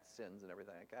cat sins and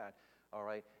everything like that. All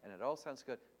right, and it all sounds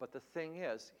good. But the thing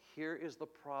is, here is the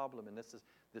problem, and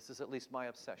this is at least my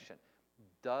obsession.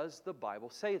 Does the Bible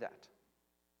say that?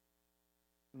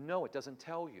 No, it doesn't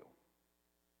tell you.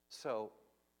 So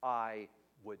I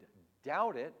would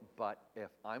doubt it, but if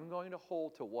I'm going to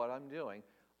hold to what I'm doing,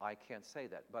 I can't say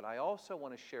that. But I also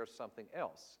want to share something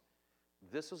else.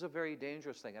 This is a very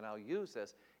dangerous thing, and I'll use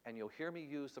this, and you'll hear me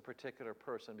use the particular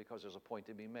person because there's a point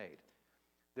to be made.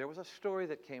 There was a story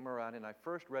that came around, and I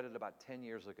first read it about 10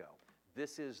 years ago.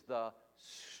 This is the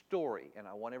story, and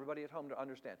I want everybody at home to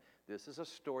understand. This is a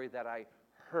story that I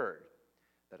heard,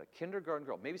 that a kindergarten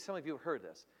girl, maybe some of you have heard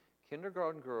this,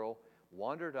 kindergarten girl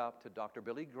wandered up to Dr.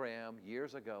 Billy Graham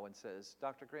years ago and says,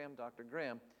 Dr.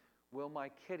 Graham, will my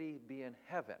kitty be in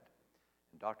heaven?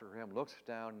 And Dr. Graham looks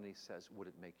down and he says, would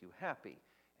it make you happy?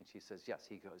 And she says, yes.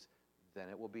 He goes, then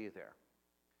it will be there.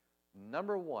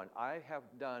 Number one, I have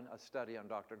done a study on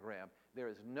Dr. Graham. There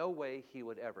is no way he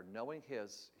would ever, knowing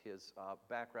his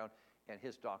background and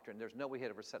his doctrine, there's no way he'd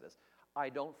ever said this. I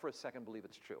don't for a second believe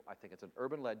it's true. I think it's an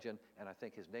urban legend, and I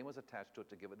think his name was attached to it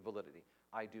to give it validity.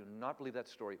 I do not believe that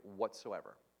story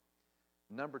whatsoever.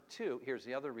 Number two, here's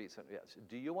the other reason. Yes.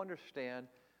 Do you understand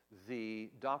the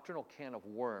doctrinal can of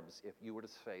worms if you were to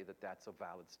say that that's a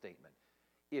valid statement?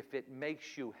 If it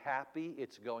makes you happy,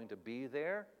 it's going to be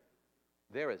there.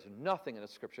 There is nothing in the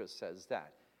scripture that says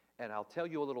that. And I'll tell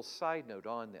you a little side note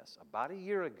on this. About a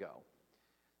year ago,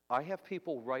 I have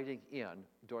people writing in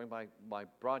during my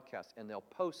broadcast, and they'll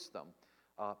post them,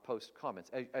 post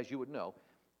comments, as you would know.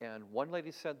 And one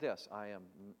lady said this, I am,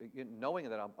 knowing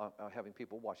that I'm having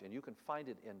people watch, and you can find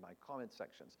it in my comment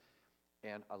sections.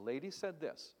 And a lady said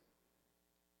this,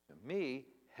 to me,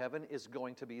 heaven is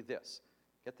going to be this.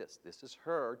 Get this is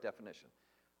her definition.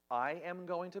 I am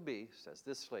going to be, says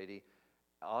this lady,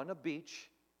 on a beach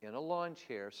in a lawn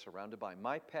chair surrounded by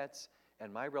my pets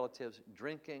and my relatives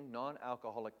drinking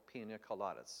non-alcoholic pina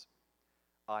coladas.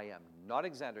 I am not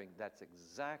exaggerating. That's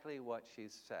exactly what she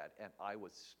said, and I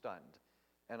was stunned.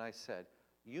 And I said,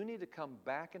 You need to come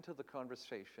back into the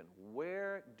conversation.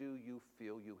 Where do you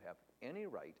feel you have any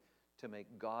right to make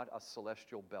God a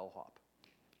celestial bellhop?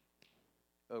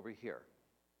 Over here.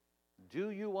 Do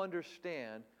you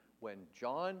understand when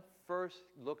John first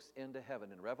looks into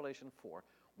heaven in Revelation 4,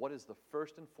 what is the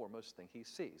first and foremost thing he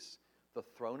sees? The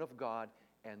throne of God,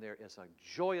 and there is a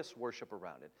joyous worship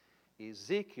around it.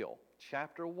 Ezekiel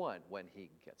chapter 1, when he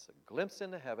gets a glimpse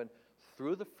into heaven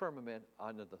through the firmament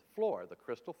onto the floor, the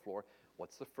crystal floor,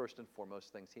 what's the first and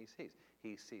foremost things he sees?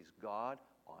 He sees God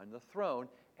on the throne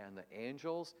and the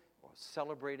angels are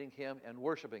celebrating him and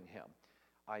worshiping him.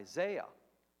 Isaiah,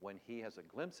 when he has a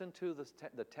glimpse into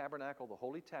the tabernacle, the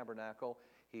holy tabernacle,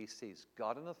 he sees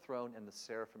God on the throne and the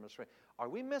seraphim is surrounded. Are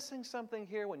we missing something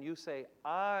here when you say,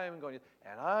 I'm going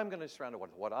to surround it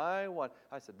with what I want?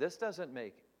 I said, this doesn't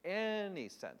make any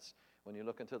sense when you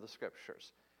look into the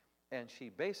scriptures. And she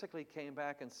basically came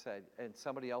back and said, and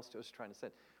somebody else was trying to say,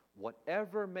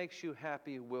 whatever makes you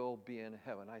happy will be in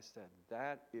heaven. I said,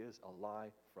 that is a lie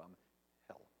from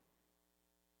hell.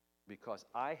 Because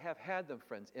I have had them,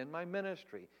 friends, in my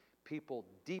ministry, people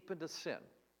deep into sin,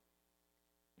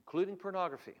 including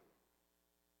pornography.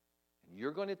 And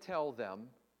you're going to tell them,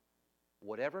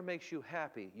 whatever makes you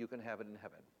happy, you can have it in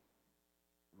heaven.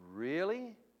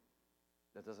 Really?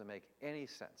 That doesn't make any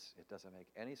sense. It doesn't make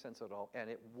any sense at all, and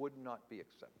it would not be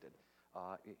accepted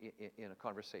in a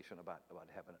conversation about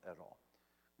heaven at all.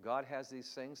 God has these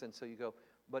things, and so you go,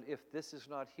 but if this is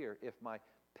not here, if my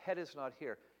pet is not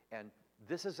here, and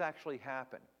this has actually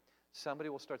happened, somebody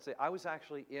will start to say, I was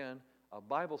actually in a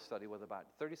Bible study with about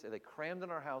 30, they crammed in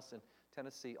our house in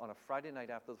Tennessee on a Friday night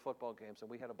after the football games, and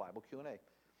we had a Bible Q&A.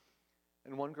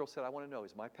 And one girl said, I want to know,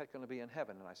 is my pet going to be in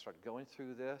heaven? And I started going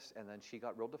through this, and then she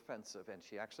got real defensive, and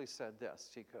she actually said this.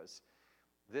 She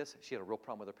had a real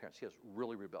problem with her parents. She was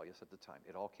really rebellious at the time.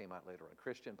 It all came out later on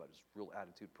Christian, but it's a real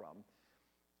attitude problem.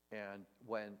 And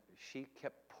when she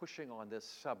kept pushing on this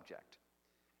subject,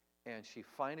 and she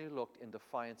finally looked in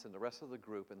defiance in the rest of the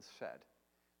group and said,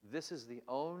 this is the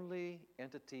only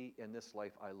entity in this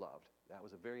life I loved. That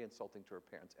was very insulting to her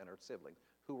parents and her siblings,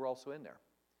 who were also in there.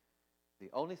 The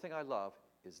only thing I love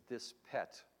is this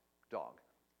pet dog.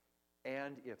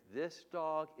 And if this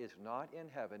dog is not in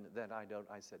heaven, then I don't.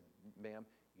 I said, ma'am,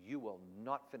 you will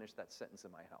not finish that sentence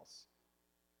in my house.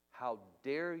 How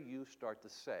dare you start to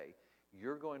say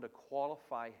you're going to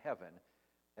qualify heaven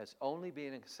as only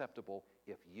being acceptable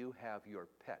if you have your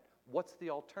pet? What's the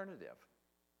alternative?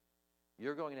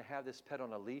 You're going to have this pet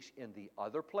on a leash in the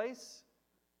other place?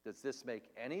 Does this make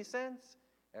any sense?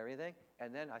 Everything?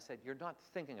 And then I said, you're not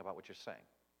thinking about what you're saying.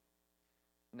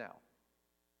 Now,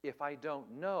 if I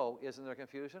don't know, isn't there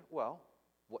confusion? Well,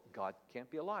 God can't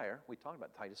be a liar. We talked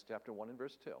about Titus chapter 1 and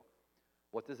verse 2.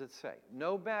 What does it say?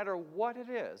 No matter what it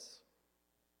is,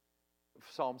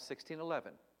 Psalm 16:11.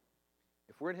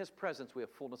 If we're in his presence, we have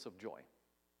fullness of joy.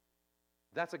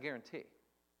 That's a guarantee.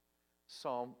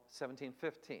 Psalm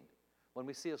 17:15. When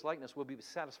we see his likeness, we'll be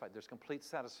satisfied. There's complete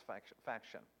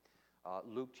satisfaction.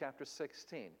 Luke chapter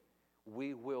 16,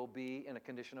 we will be in a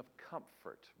condition of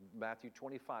comfort. Matthew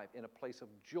 25, in a place of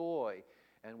joy,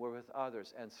 and we're with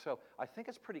others. And so I think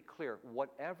it's pretty clear,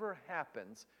 whatever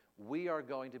happens, we are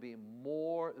going to be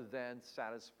more than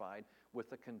satisfied with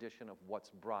the condition of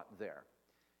what's brought there.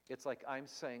 It's like I'm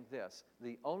saying this,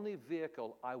 the only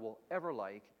vehicle I will ever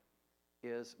like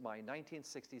is my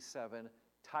 1967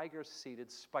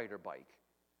 Tiger-seated Spider bike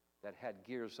that had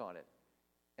gears on it.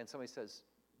 And somebody says,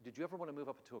 did you ever want to move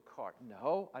up into a car?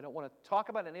 No, I don't want to talk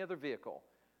about any other vehicle.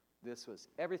 This was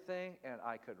everything, and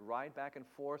I could ride back and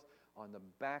forth on the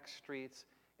back streets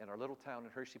in our little town in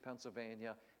Hershey,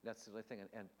 Pennsylvania. That's the only thing.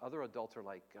 And other adults are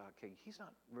like, okay, he's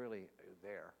not really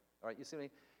there. All right, you see me?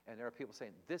 And there are people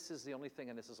saying, this is the only thing,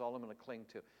 and this is all I'm going to cling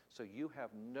to. So you have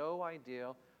no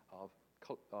idea of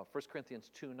 1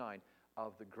 Corinthians 2:9,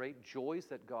 of the great joys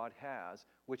that God has,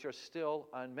 which are still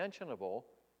unmentionable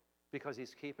because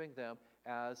he's keeping them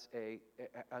as a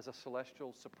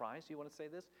celestial surprise. You want to say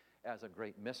this? As a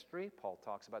great mystery. Paul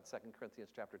talks about 2 Corinthians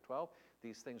chapter 12.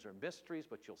 These things are mysteries,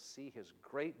 but you'll see his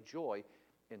great joy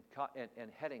in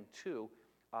heading to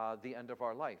the end of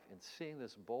our life, and seeing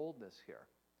this boldness here.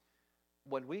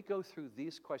 When we go through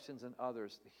these questions and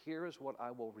others, here is what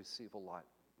I will receive a lot.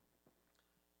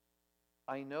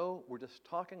 I know we're just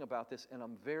talking about this, and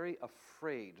I'm very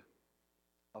afraid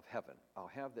of heaven.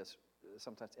 I'll have this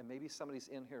sometimes, and maybe somebody's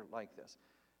in here like this.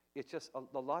 It's just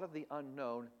a lot of the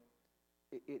unknown,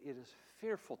 it is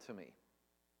fearful to me.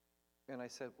 And I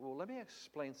said, well, let me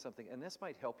explain something, and this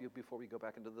might help you before we go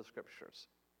back into the scriptures.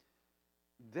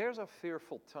 There's a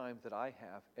fearful time that I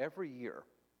have every year,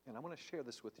 and I'm going to share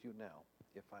this with you now,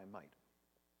 if I might.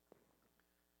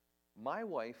 My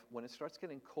wife, when it starts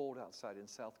getting cold outside in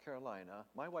South Carolina,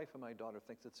 my wife and my daughter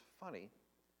thinks it's funny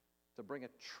to bring a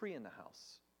tree in the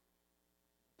house,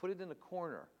 put it in a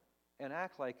corner, and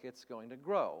act like it's going to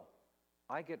grow.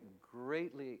 I get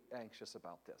greatly anxious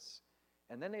about this.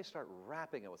 And then they start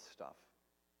wrapping it with stuff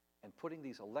and putting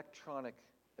these electronic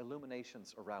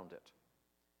illuminations around it.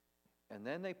 And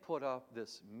then they put up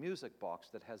this music box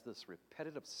that has this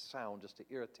repetitive sound just to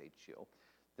irritate you.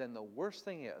 Then the worst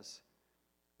thing is,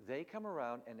 they come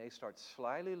around and they start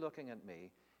slyly looking at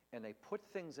me, and they put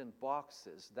things in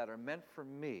boxes that are meant for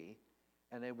me,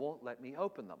 and they won't let me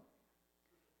open them.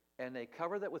 And they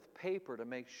cover that with paper to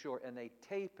make sure, and they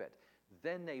tape it.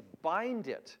 Then they bind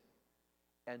it,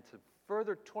 and to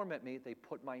further torment me, they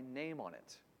put my name on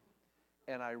it.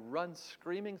 And I run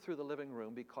screaming through the living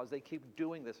room because they keep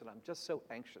doing this, and I'm just so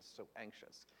anxious, so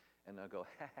anxious. And they'll go,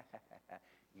 ha, ha, ha, ha,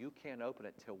 you can't open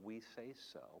it till we say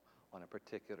so on a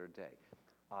particular day.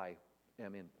 I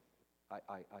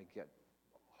get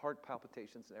heart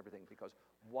palpitations and everything because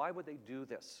why would they do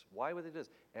this? Why would they do this?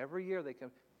 Every year they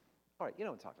come, all right, you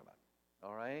know what I'm talking about,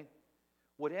 all right?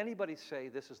 Would anybody say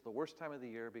this is the worst time of the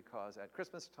year because at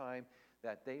Christmas time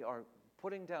that they are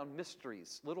putting down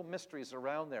mysteries, little mysteries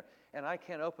around there, and I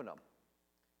can't open them?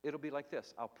 It'll be like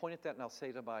this. I'll point at that and I'll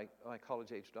say to my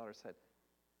college-age daughter, said,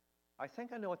 I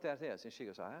think I know what that is. And she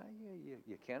goes,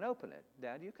 you can't open it.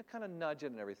 Dad, you could kind of nudge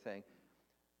it and everything,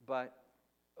 but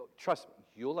trust me,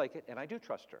 you'll like it, and I do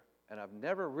trust her. And I've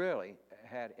never really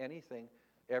had anything,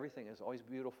 everything is always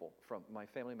beautiful from my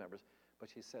family members, but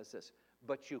she says this,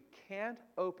 but you can't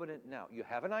open it now. You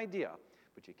have an idea,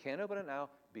 but you can't open it now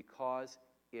because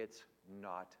it's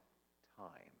not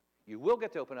time. You will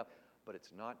get to open up, but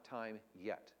it's not time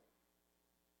yet.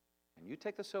 And you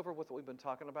take this over with what we've been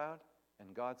talking about,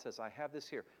 and God says, I have this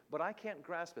here, but I can't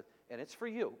grasp it. And it's for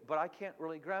you, but I can't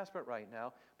really grasp it right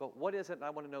now. But what is it? And I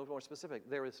want to know more specific.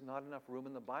 There is not enough room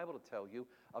in the Bible to tell you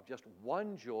of just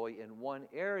one joy in one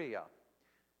area.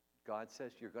 God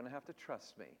says, you're going to have to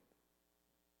trust me.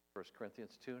 1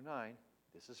 Corinthians 2:9,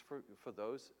 this is for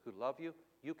those who love you.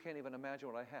 You can't even imagine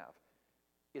what I have.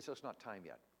 It's just not time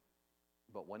yet.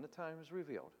 But when the time is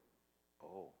revealed,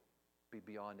 be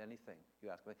beyond anything you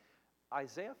ask me.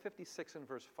 Isaiah 56 and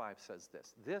verse 5 says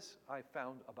this. This I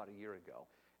found about a year ago,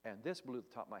 and this blew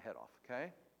the top of my head off,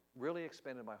 okay? Really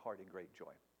expanded my heart in great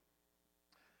joy.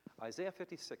 Isaiah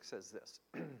 56 says this.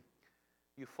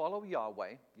 You follow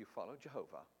Yahweh, you follow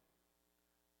Jehovah.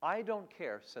 I don't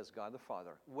care, says God the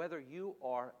Father, whether you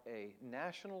are a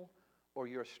national or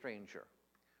you're a stranger,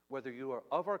 whether you are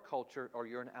of our culture or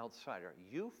you're an outsider.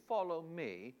 You follow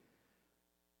me,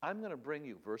 I'm going to bring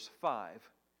you, verse 5,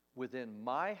 within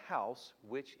my house,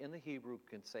 which in the Hebrew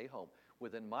can say home,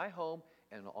 within my home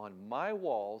and on my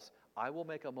walls, I will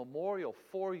make a memorial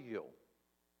for you.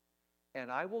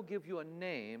 And I will give you a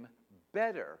name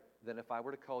better than if I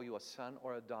were to call you a son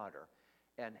or a daughter.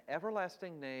 An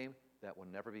everlasting name that will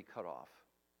never be cut off.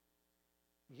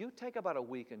 You take about a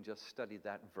week and just study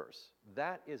that verse.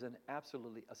 That is an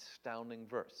absolutely astounding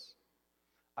verse.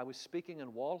 I was speaking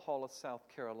in Walhalla, South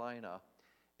Carolina,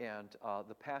 and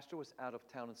the pastor was out of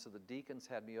town, and so the deacons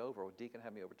had me over, or deacon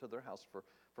had me over to their house for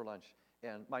lunch.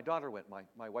 And my daughter went.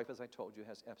 My wife, as I told you,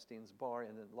 has Epstein's bar,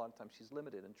 and a lot of times she's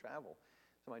limited in travel.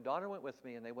 So my daughter went with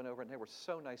me, and they went over, and they were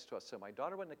so nice to us. So my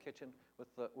daughter went in the kitchen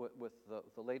with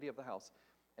the lady of the house,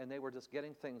 and they were just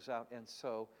getting things out. And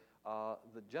so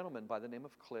the gentleman by the name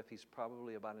of Cliff, he's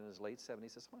probably about in his late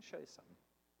 70s, says, I want to show you something.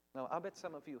 Now, I bet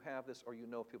some of you have this, or you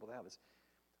know people that have this.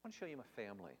 I want to show you my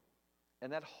family.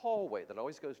 And that hallway that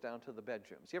always goes down to the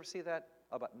bedrooms. You ever see that?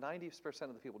 About 90%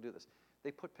 of the people do this.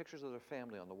 They put pictures of their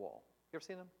family on the wall. You ever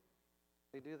seen them?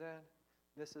 They do that?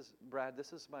 This is Brad.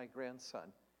 This is my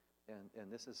grandson.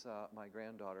 And this is my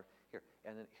granddaughter here.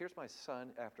 And then here's my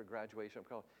son after graduation.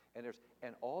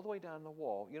 And all the way down the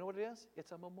wall, you know what it is?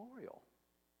 It's a memorial.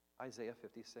 Isaiah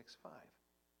 56:5.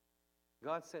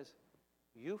 God says,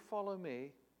 you follow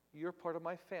me. You're part of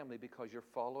my family because you're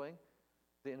following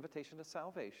the invitation to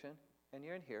salvation. And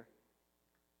you're in here.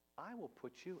 I will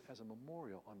put you as a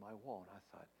memorial on my wall. And I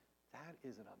thought, that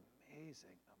is an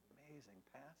amazing, amazing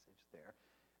passage there.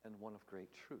 And one of great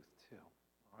truth, too.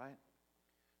 All right?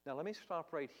 Now, let me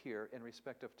stop right here in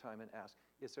respect of time and ask,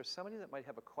 is there somebody that might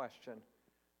have a question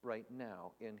right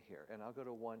now in here? And I'll go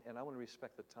to one, and I want to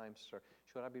respect the time, sir.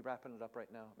 Should I be wrapping it up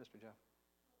right now, Mr. Jeff?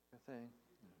 Your thing?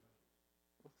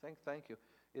 Well, thank you.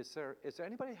 Is there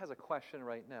anybody has a question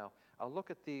right now? I'll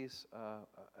look at these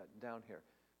down here.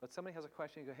 But somebody has a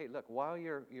question, you go, hey, look, while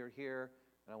you're here,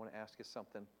 and I want to ask you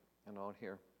something, and on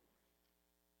here.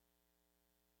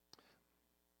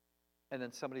 And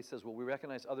then somebody says, well, we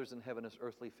recognize others in heaven as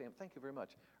earthly family. Thank you very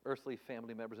much. Earthly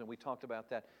family members. And we talked about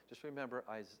that. Just remember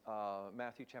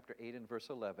Matthew chapter 8 and verse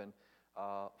 11.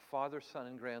 Father, son,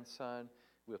 and grandson.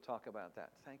 We'll talk about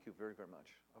that. Thank you very, very much.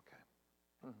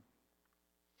 Okay.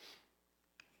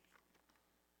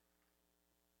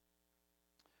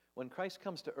 When Christ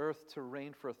comes to earth to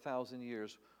reign for 1,000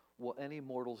 years, will any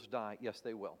mortals die? Yes,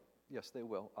 they will. Yes, they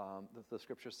will. The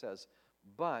scripture says,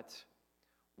 but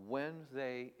when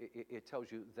it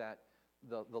tells you that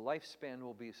the lifespan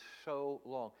will be so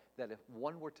long that if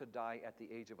one were to die at the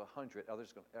age of 100,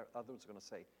 others are going to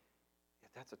say,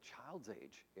 that's a child's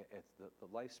age. The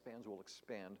lifespans will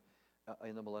expand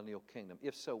in the millennial kingdom.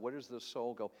 If so, where does the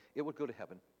soul go? It would go to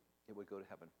heaven. It would go to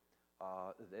heaven.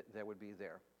 That would be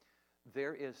there.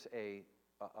 There is a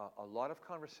lot of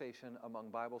conversation among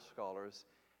Bible scholars,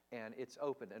 and it's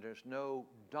open, and there's no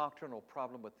doctrinal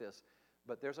problem with this.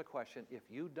 But there's a question, if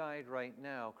you died right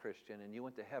now, Christian, and you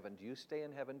went to heaven, do you stay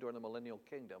in heaven during the millennial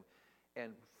kingdom?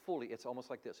 And fully, it's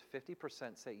almost like this.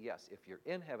 50% say yes. If you're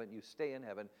in heaven, you stay in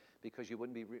heaven because you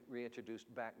wouldn't be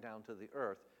reintroduced back down to the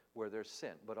earth where there's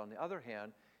sin. But on the other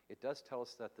hand, it does tell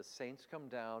us that the saints come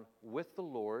down with the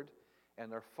Lord,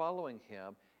 and they're following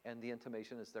him, and the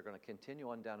intimation is they're going to continue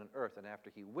on down on earth. And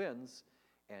after he wins,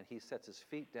 and he sets his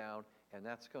feet down, and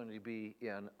that's going to be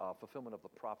in fulfillment of the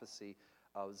prophecy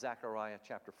of Zechariah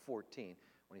chapter 14.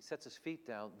 When he sets his feet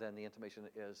down, then the intimation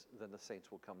is, then the saints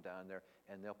will come down there,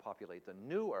 and they'll populate the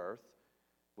new earth,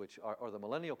 which are, or the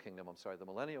millennial kingdom, the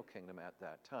millennial kingdom at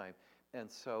that time.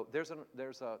 And so there's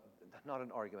a not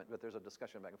an argument, but there's a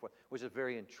discussion back and forth, which is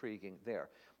very intriguing there.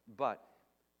 But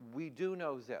we do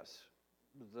know this,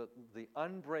 the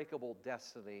unbreakable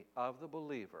destiny of the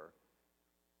believer,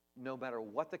 no matter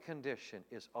what the condition,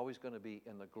 is always going to be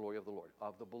in the glory of the Lord,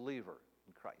 of the believer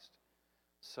in Christ.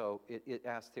 So it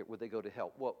asks here, would they go to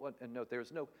hell? Well, and note,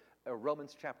 there's no,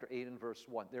 Romans chapter 8 and verse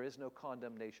 1, there is no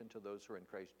condemnation to those who are in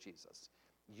Christ Jesus.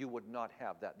 You would not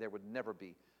have that. There would never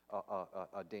be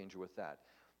a danger with that.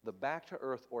 The back to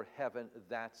earth or heaven,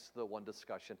 that's the one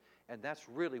discussion. And that's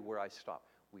really where I stop.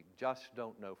 We just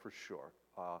don't know for sure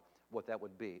what that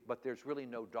would be. But there's really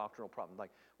no doctrinal problem.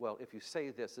 Like, well, if you say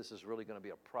this is really going to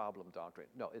be a problem doctrine.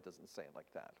 No, it doesn't say it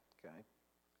like that, okay?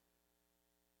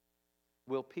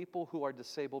 Will people who are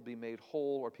disabled be made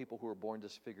whole, or people who are born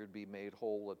disfigured be made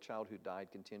whole? Will a child who died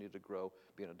continue to grow,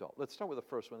 be an adult? Let's start with the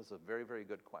first one. This is a very, very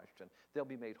good question. They'll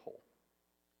be made whole.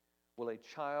 Will a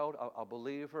child, a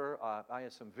believer, I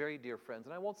have some very dear friends,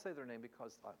 and I won't say their name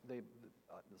because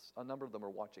a number of them are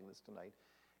watching this tonight,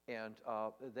 and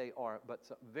they are, but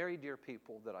some very dear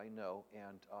people that I know,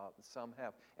 and some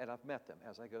have, and I've met them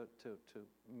as I go to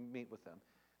meet with them.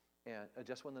 And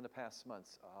just within the past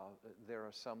months, there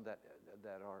are some that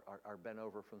are bent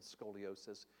over from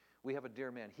scoliosis. We have a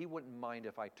dear man. He wouldn't mind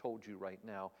if I told you right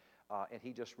now. And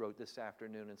he just wrote this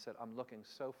afternoon and said, I'm looking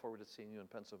so forward to seeing you in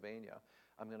Pennsylvania.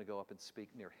 I'm going to go up and speak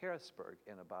near Harrisburg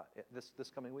in about this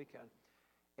coming weekend.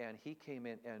 And he came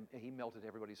in and he melted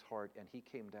everybody's heart. And he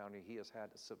came down and he has had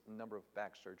a number of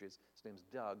back surgeries. His name's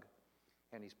Doug.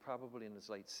 And he's probably in his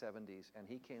late 70s. And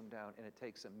he came down, and it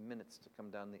takes him minutes to come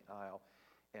down the aisle.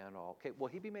 And all. Okay, will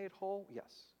he be made whole?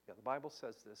 Yes. Yeah, the Bible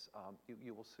says this.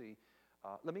 You will see.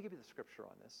 Let me give you the scripture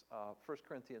on this. 1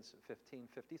 Corinthians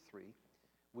 15:53.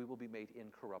 We will be made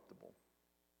incorruptible.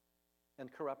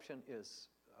 And corruption is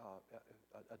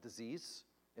a disease,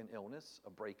 an illness, a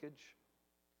breakage,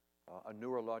 a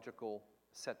neurological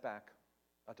setback,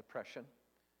 a depression.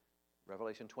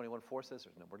 Revelation 21:4 says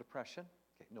there's no more depression,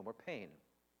 okay, no more pain.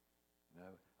 You know,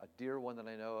 a dear one that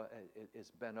I know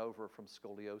is bent over from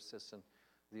scoliosis, and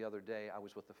the other day, I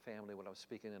was with the family when I was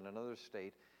speaking in another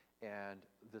state, and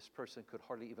this person could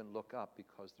hardly even look up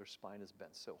because their spine is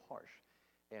bent so harsh.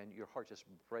 And your heart just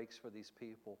breaks for these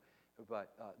people.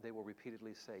 But they will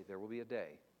repeatedly say, there will be a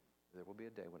day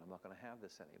when I'm not going to have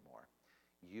this anymore.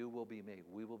 We will be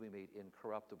made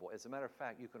incorruptible. As a matter of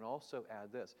fact, you can also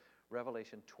add this,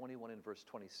 Revelation 21 and verse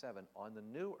 27, on the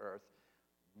new earth,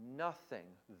 nothing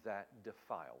that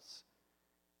defiles.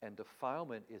 And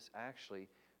defilement is actually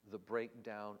the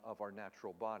breakdown of our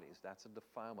natural bodies. That's a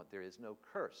defilement. There is no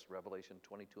curse, Revelation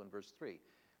 22 and verse 3.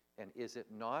 And is it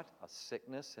not a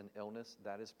sickness and illness?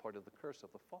 That is part of the curse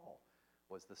of the fall,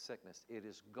 was the sickness. It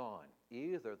is gone.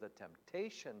 Either the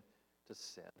temptation to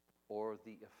sin or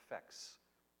the effects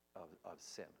of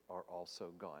sin are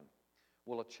also gone.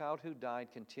 Will a child who died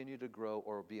continue to grow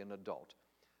or be an adult?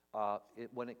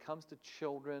 When it comes to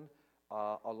children,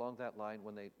 along that line,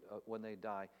 when they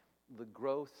die, the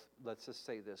growth, let's just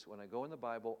say this, when I go in the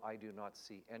Bible, I do not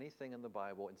see anything in the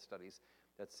Bible in studies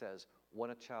that says when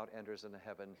a child enters into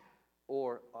heaven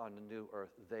or on the new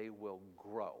earth, they will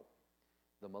grow.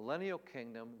 The millennial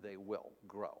kingdom, they will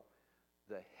grow.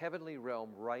 The heavenly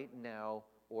realm right now,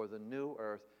 or the new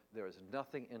earth, there is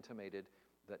nothing intimated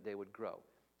that they would grow.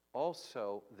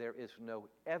 Also, there is no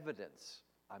evidence.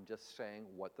 I'm just saying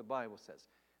what the Bible says.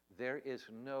 There is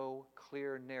no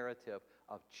clear narrative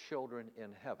of children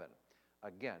in heaven.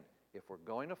 Again, if we're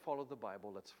going to follow the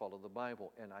Bible, let's follow the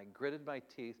Bible. And I gritted my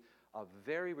teeth. A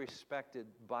very respected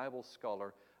Bible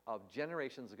scholar of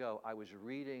generations ago, I was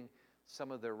reading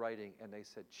some of their writing, and they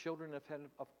said, children of heaven,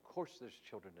 of course there's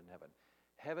children in heaven.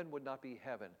 Heaven would not be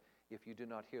heaven if you do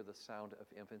not hear the sound of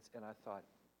infants. And I thought,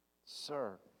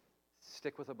 sir,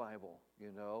 stick with the Bible,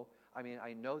 you know. I mean,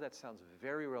 I know that sounds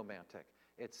very romantic.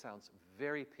 It sounds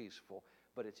very peaceful,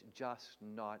 but it's just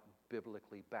not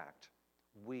biblically backed.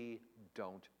 We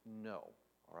don't know,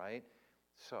 all right?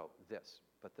 So this.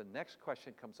 But the next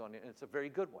question comes on, and it's a very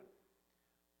good one.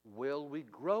 Will we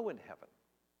grow in heaven?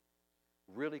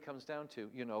 Really comes down to,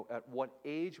 you know, at what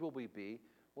age will we be?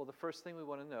 Well, the first thing we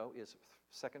want to know is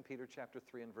 2 Peter chapter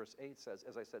 3 and verse 8 says,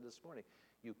 as I said this morning,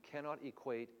 you cannot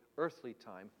equate earthly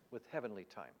time with heavenly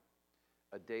time.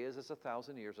 A day is as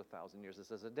 1,000 years, 1,000 years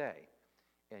is as a day.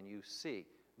 And you see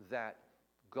that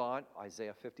God,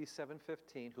 Isaiah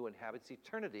 57:15, who inhabits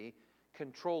eternity,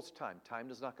 controls time. Time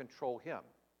does not control him.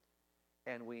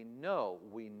 And we know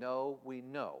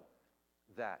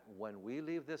that when we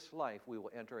leave this life, we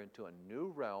will enter into a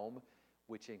new realm,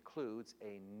 which includes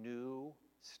a new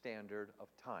standard of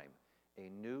time, a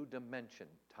new dimension.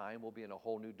 Time will be in a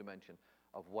whole new dimension.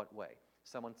 Of what way?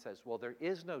 Someone says, well, there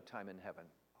is no time in heaven.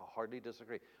 I hardly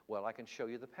disagree. Well, I can show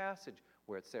you the passage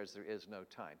where it says there is no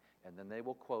time. And then they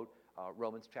will quote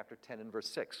Romans chapter 10 and verse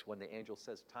 6, when the angel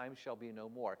says, time shall be no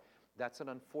more. That's an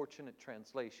unfortunate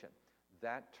translation.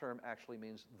 That term actually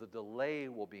means the delay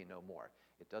will be no more.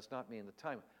 It does not mean the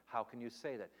time. How can you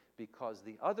say that? Because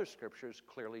the other scriptures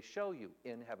clearly show you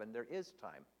in heaven there is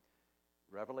time.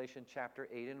 Revelation chapter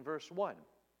 8 and verse 1.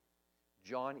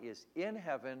 John is in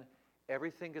heaven,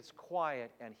 everything gets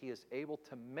quiet, and he is able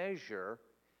to measure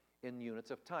in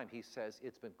units of time. He says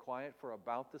it's been quiet for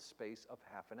about the space of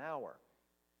half an hour.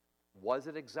 Was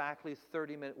it exactly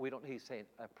 30 minutes? He's saying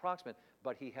approximate,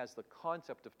 but he has the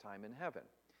concept of time in heaven.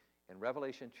 In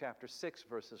Revelation chapter 6,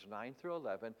 verses 9 through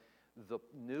 11, the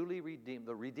newly redeemed,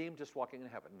 the redeemed just walking in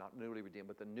heaven, not newly redeemed,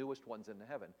 but the newest ones in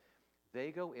heaven,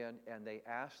 they go in and they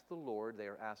ask the Lord, they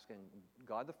are asking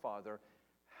God the Father,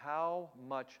 how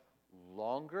much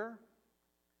longer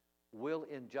will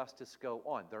injustice go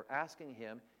on? They're asking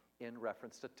him in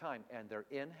reference to time, and they're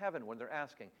in heaven when they're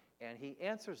asking, and he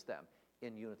answers them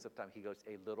in units of time. He goes,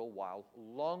 a little while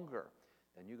longer.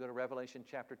 Then you go to Revelation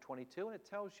chapter 22, and it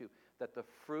tells you that the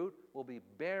fruit will be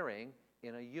bearing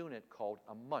in a unit called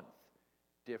a month.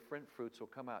 Different fruits will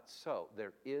come out. So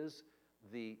there is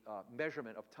the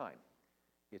measurement of time.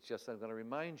 It's just I'm going to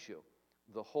remind you,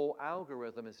 the whole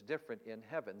algorithm is different in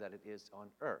heaven than it is on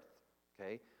earth.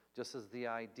 Okay? Just as the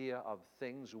idea of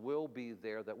things will be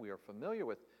there that we are familiar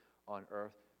with on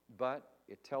earth, but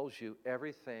it tells you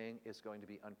everything is going to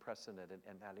be unprecedented,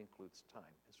 and that includes time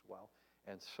as well.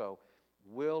 And so,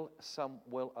 will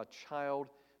a child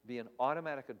be an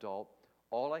automatic adult?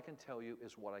 All I can tell you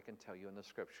is what I can tell you in the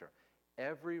scripture.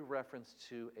 Every reference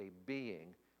to a being,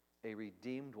 a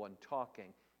redeemed one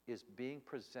talking, is being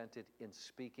presented in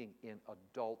speaking in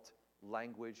adult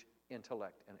language,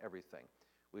 intellect, and everything.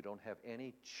 We don't have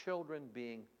any children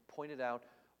being pointed out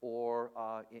or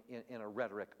in a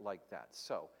rhetoric like that.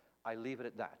 So I leave it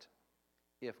at that.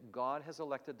 If God has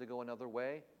elected to go another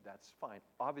way, that's fine.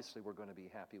 Obviously, we're going to be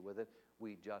happy with it.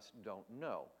 We just don't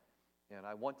know. And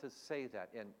I want to say that.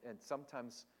 And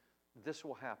sometimes this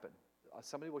will happen.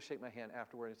 Somebody will shake my hand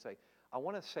afterward and say, I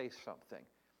want to say something.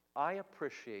 I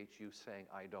appreciate you saying,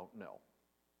 I don't know.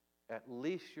 At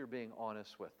least you're being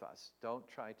honest with us. Don't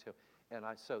try to.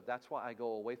 So that's why I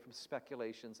go away from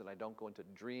speculations, and I don't go into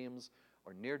dreams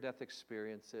or near-death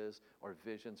experiences or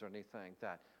visions or anything like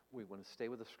that. We want to stay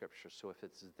with the scripture. So if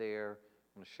it's there,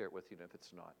 I'm going to share it with you. And if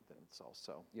it's not, then it's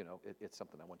also, it's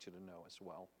something I want you to know as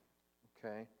well.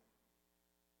 Okay?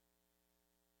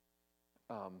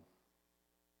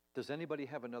 Does anybody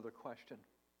have another question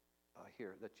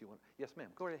here that you want? Yes, ma'am.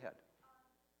 Go right ahead.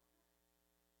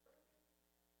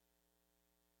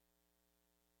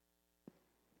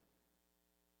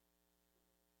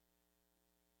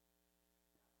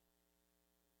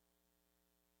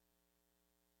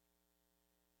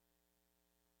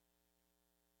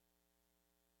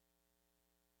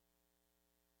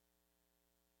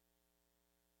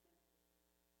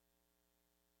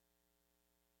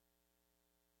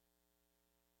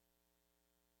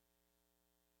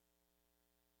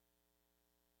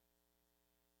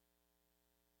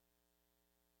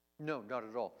 No, not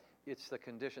at all. It's the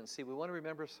condition. See, we want to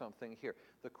remember something here.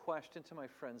 The question to my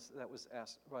friends that was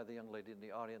asked by the young lady in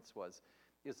the audience was,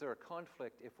 is there a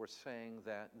conflict if we're saying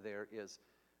that there is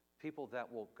people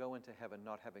that will go into heaven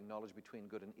not having knowledge between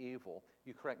good and evil?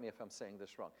 You correct me if I'm saying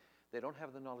this wrong. They don't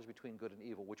have the knowledge between good and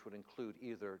evil, which would include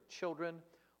either children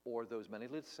or those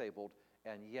mentally disabled,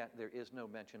 and yet there is no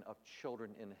mention of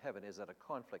children in heaven. Is that a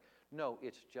conflict? No,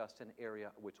 it's just an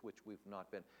area which we've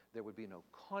not been. There would be no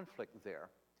conflict there.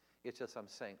 It's just I'm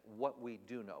saying what we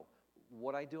do know.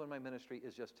 What I do in my ministry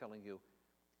is just telling you,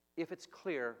 if it's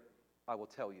clear, I will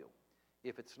tell you.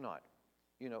 If it's not,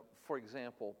 for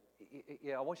example,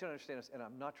 I want you to understand this, and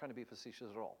I'm not trying to be facetious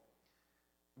at all.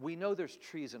 We know there's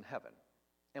trees in heaven,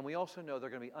 and we also know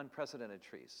they're going to be unprecedented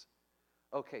trees.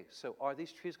 Okay, so are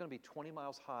these trees going to be 20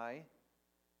 miles high?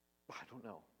 I don't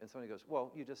know. And somebody goes,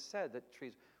 well, you just said that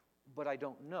trees, but I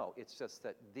don't know. It's just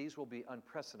that these will be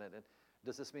unprecedented.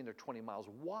 Does this mean they're 20 miles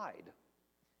wide?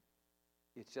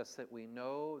 It's just that we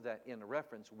know that in a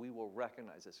reference, we will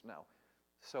recognize this now.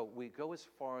 So we go as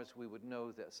far as we would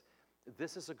know this.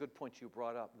 This is a good point you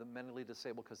brought up, the mentally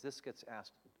disabled, because this gets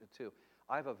asked too.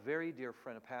 I have a very dear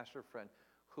friend, a pastor friend,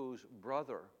 whose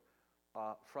brother,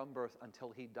 from birth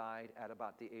until he died at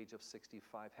about the age of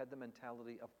 65, had the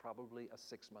mentality of probably a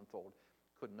 6-month-old,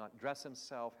 could not dress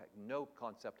himself, had no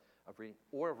concept of reading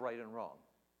or of right and wrong.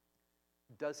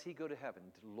 Does he go to heaven?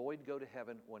 Did Lloyd go to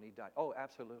heaven when he died? Oh,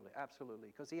 absolutely, absolutely,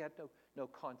 because he had no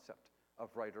concept of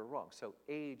right or wrong. So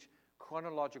age,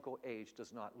 chronological age,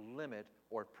 does not limit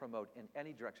or promote in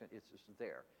any direction. It's just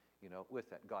there, with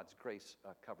that. God's grace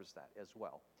covers that as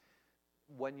well.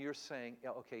 When you're saying,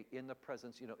 okay, in the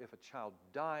presence, if a child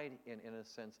died in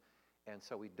innocence, and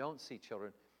so we don't see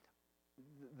children,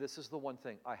 this is the one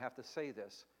thing. I have to say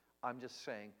this. I'm just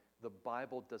saying the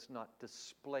Bible does not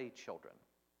display children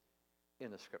in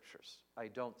the scriptures. I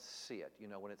don't see it.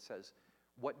 When it says,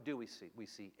 what do we see? We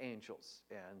see angels.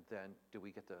 And then do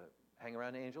we get to hang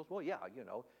around angels? Well, yeah,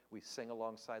 we sing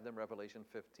alongside them, Revelation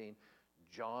 15.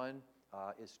 John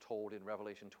is told in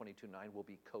Revelation 22:9, we'll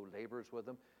be co-laborers with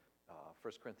them.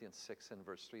 1 Corinthians 6 and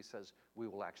verse 3 says, we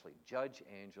will actually judge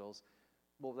angels.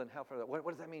 Well, then how far, what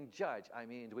does that mean, judge? I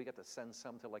mean, do we get to send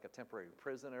some to like a temporary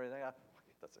prison or anything?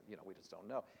 That's, we just don't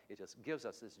know. It just gives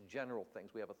us this general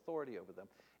things. We have authority over them.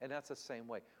 And that's the same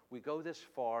way. We go this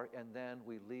far, and then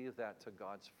we leave that to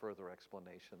God's further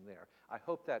explanation there. I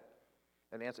hope that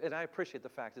an answer, and I appreciate the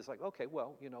fact it's like, okay,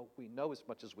 well, we know as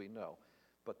much as we know,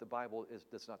 but the Bible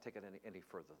does not take it any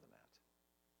further than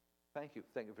that. Thank you.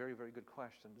 Very, very good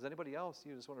question. Does anybody else,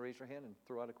 you just want to raise your hand and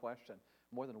throw out a question?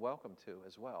 More than welcome to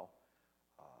as well.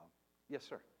 Yes,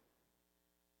 sir.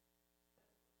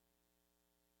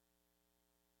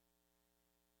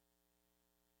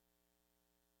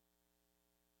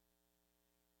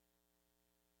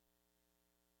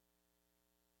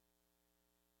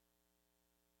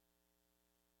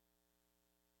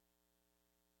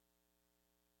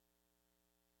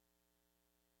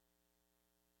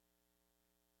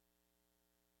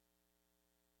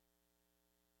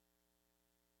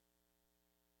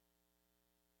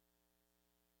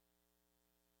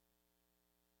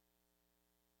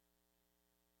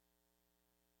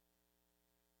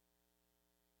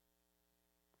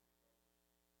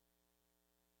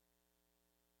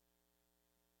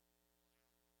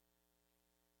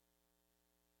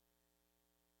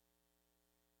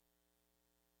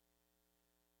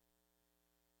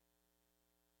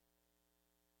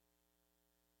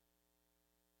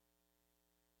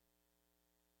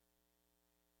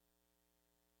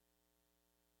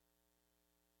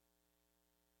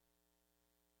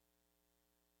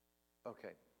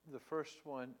 Okay. The first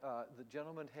one, the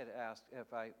gentleman had asked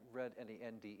if I read any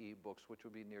NDE books, which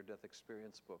would be near-death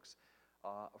experience books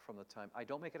from the time. I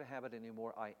don't make it a habit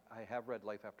anymore. I have read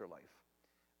Life After Life.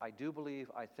 I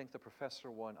think the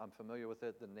professor one, I'm familiar with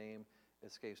it. The name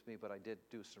escapes me, but I did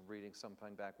do some reading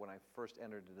sometime back when I first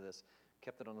entered into this,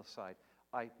 kept it on the side.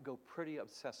 I go pretty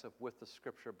obsessive with the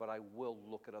scripture, but I will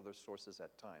look at other sources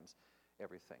at times,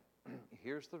 everything.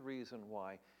 Here's the reason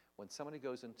why. When somebody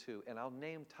goes into, and I'll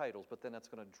name titles, but then that's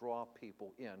going to draw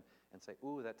people in and say,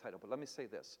 ooh, that title. But let me say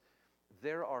this.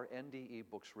 There are NDE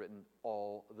books written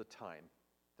all the time.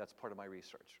 That's part of my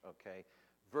research, okay?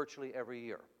 Virtually every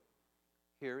year.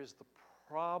 Here's the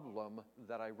problem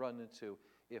that I run into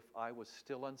if I was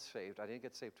still unsaved. I didn't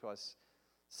get saved till I was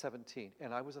 17,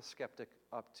 and I was a skeptic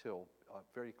up till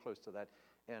very close to that,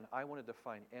 and I wanted to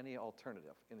find any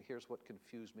alternative. And here's what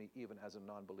confused me even as a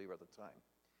non-believer at the time.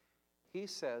 He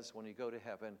says when you go to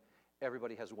heaven,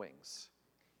 everybody has wings.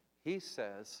 He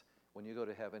says when you go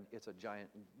to heaven, it's a giant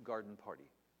garden party.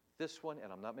 This one, and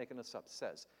I'm not making this up,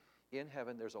 says in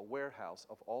heaven, there's a warehouse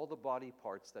of all the body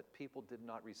parts that people did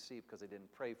not receive because they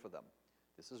didn't pray for them.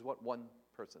 This is what one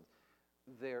person.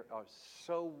 They are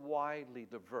so widely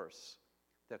diverse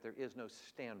that there is no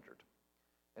standard.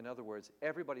 In other words,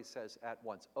 everybody says at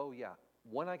once, oh yeah,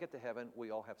 when I get to heaven,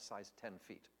 we all have size 10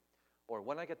 feet. Or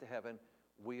when I get to heaven,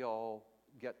 we all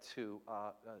get to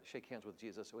shake hands with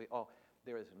Jesus.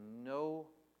 There is no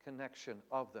connection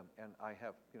of them. And I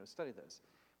have studied this.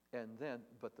 And then,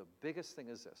 but the biggest thing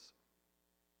is this.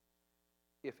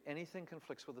 If anything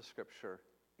conflicts with the Scripture,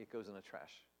 it goes in the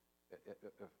trash,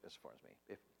 as far as me.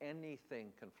 If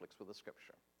anything conflicts with the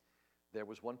Scripture. There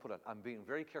was one put out. I'm being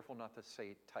very careful not to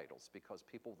say titles because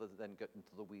people then get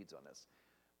into the weeds on this.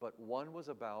 But one was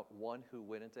about one who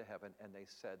went into heaven and they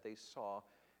said they saw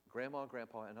Grandma,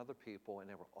 Grandpa, and other people, and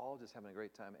they were all just having a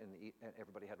great time, and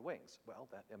everybody had wings. Well,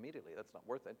 that's not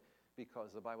worth it,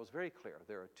 because the Bible is very clear.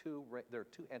 There are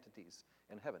two entities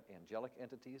in heaven, angelic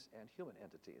entities and human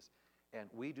entities, and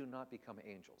we do not become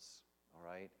angels, all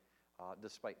right?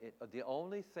 Despite it, the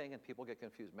only thing, and people get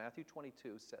confused, Matthew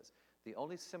 22 says, the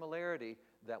only similarity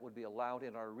that would be allowed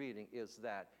in our reading is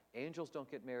that angels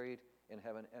don't get married in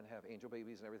heaven and have angel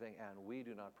babies and everything, and we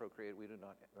do not procreate, we do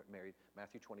not get married.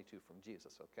 Matthew 22 from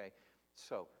Jesus, okay?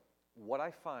 So what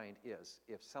I find is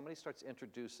if somebody starts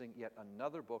introducing yet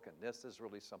another book, and this is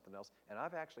really something else, and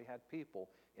I've actually had people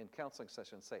in counseling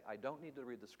sessions say, I don't need to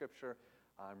read the Scripture,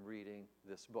 I'm reading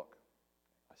this book.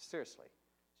 Seriously.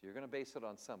 So you're going to base it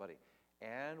on somebody.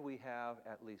 And we have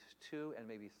at least 2 and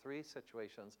maybe 3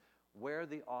 situations where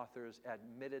the authors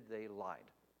admitted they lied.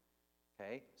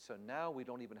 Okay? So now we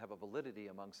don't even have a validity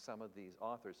among some of these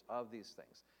authors of these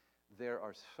things. There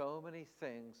are so many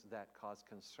things that cause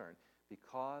concern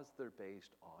because they're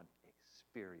based on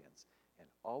experience. And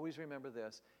always remember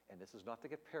this, and this is not to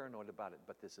get paranoid about it,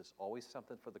 but this is always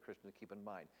something for the Christian to keep in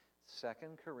mind.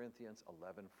 2 Corinthians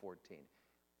 11:14.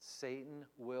 Satan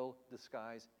will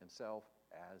disguise himself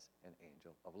as an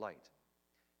angel of light.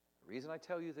 The reason I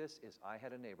tell you this is I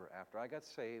had a neighbor. After I got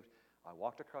saved, I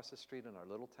walked across the street in our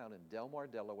little town in Delmar,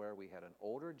 Delaware. We had an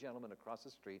older gentleman across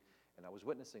the street, and I was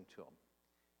witnessing to him.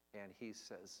 And he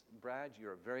says, Brad,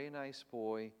 you're a very nice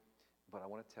boy, but I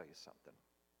want to tell you something.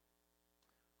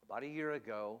 About a year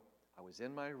ago, I was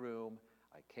in my room.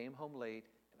 I came home late,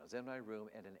 and I was in my room,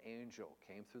 and an angel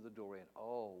came through the doorway, and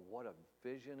oh, what a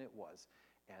vision it was.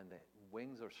 And the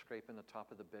wings are scraping the top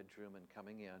of the bedroom and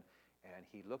coming in. And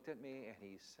he looked at me and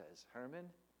he says, Herman,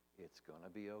 it's going to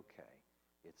be okay.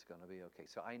 It's going to be okay.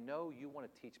 So I know you want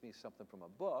to teach me something from a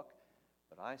book,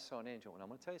 but I saw an angel. And I'm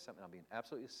going to tell you something. I'm being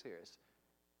absolutely serious.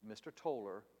 Mr.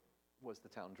 Toller was the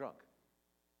town drunk.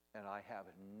 And I have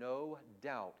no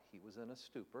doubt he was in a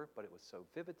stupor, but it was so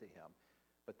vivid to him.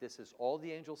 But this is all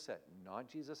the angel said, not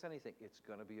Jesus anything. It's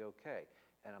going to be okay.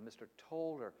 And Mr.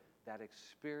 Toller, that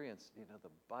experience, the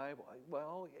Bible, I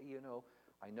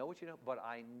know what you know, but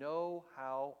I know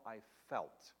how I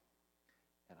felt.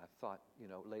 And I thought,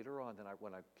 later on,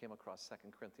 when I came across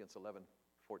 2 Corinthians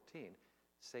 11:14,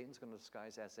 Satan's going to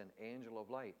disguise as an angel of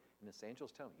light. And this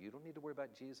angel's telling me, you don't need to worry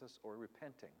about Jesus or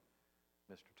repenting,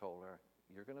 Mr. Toller.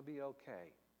 You're going to be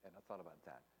okay. And I thought about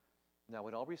that. Now,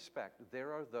 in all respect,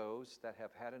 there are those that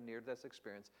have had a near-death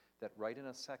experience that write in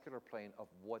a secular plane of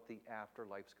what the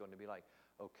afterlife's going to be like.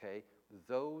 Okay,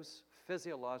 those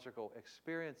physiological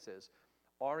experiences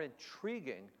are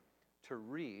intriguing to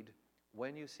read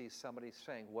when you see somebody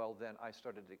saying, well, then I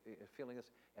started feeling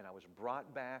this, and I was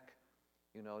brought back,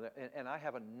 and I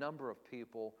have a number of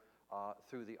people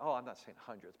through I'm not saying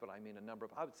hundreds, but I mean a number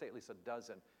of, I would say at least a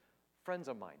dozen friends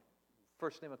of mine,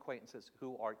 first-name acquaintances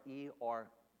who are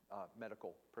ER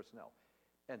medical personnel,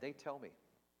 and they tell me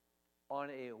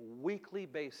on a weekly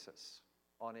basis,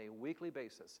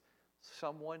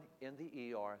 someone in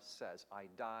the ER says, I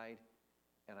died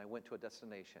and I went to a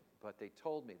destination. But they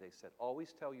told me, they said,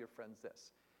 always tell your friends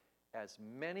this. As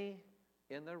many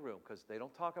in the room, because they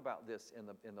don't talk about this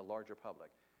in the larger public,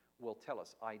 will tell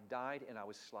us, I died and I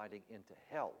was sliding into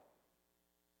hell,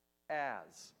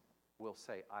 as will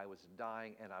say, I was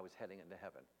dying and I was heading into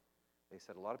heaven. They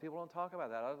said, a lot of people don't talk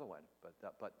about that other one,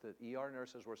 but the ER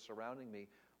nurses were surrounding me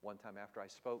one time after I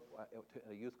spoke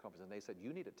at a youth conference, and they said,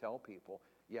 you need to tell people,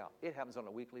 yeah, it happens on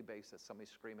a weekly basis. Somebody's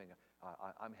screaming,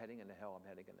 I'm heading into hell, I'm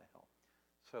heading into hell.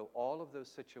 So all of those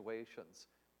situations,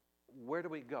 where do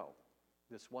we go?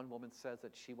 This one woman says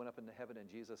that she went up into heaven, and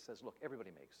Jesus says, look,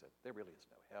 everybody makes it. There really is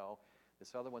no hell.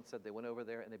 This other one said they went over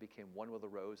there, and they became one with the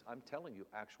rose. I'm telling you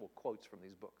actual quotes from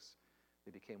these books.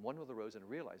 They became one with the rose and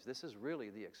realized this is really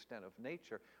the extent of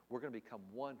nature. We're going to become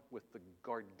one with the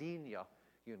gardenia,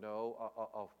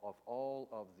 of all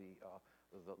of the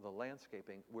the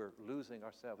landscaping, we're losing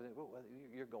ourselves.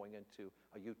 You're going into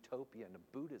a utopian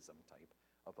Buddhism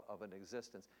type of an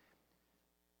existence.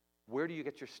 Where do you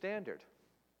get your standard?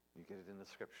 You get it in the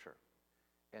Scripture.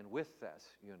 And with this,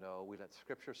 we let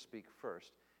Scripture speak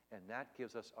first, and that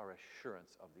gives us our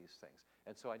assurance of these things.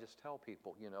 And so I just tell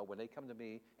people, when they come to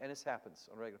me, and this happens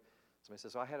on a regular, somebody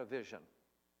says, I had a vision.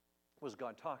 Was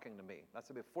God talking to me? I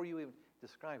said, before you even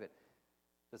describe it,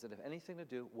 does it have anything to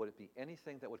do, would it be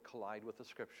anything that would collide with the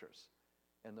Scriptures?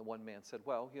 And the one man said,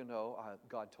 well,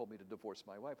 God told me to divorce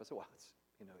my wife. I said, well,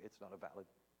 it's not a valid,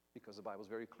 because the Bible's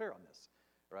very clear on this.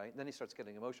 Right? And then he starts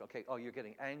getting emotional. Okay, you're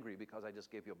getting angry because I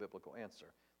just gave you a biblical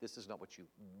answer. This is not what you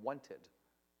wanted,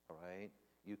 all right?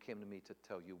 You came to me to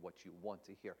tell you what you want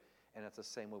to hear. And it's the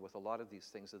same way with a lot of these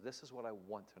things. So this is what I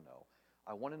want to know.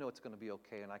 I want to know it's going to be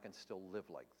okay and I can still live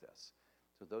like this.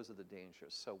 So those are the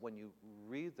dangers. So when you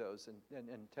read those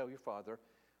and tell your father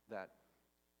that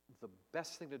the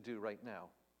best thing to do right now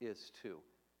is to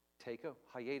take a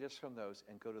hiatus from those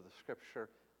and go to the Scripture,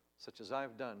 such as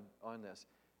I've done on this,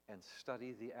 and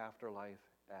study the afterlife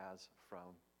as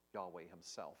from Yahweh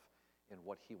himself and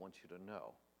what he wants you to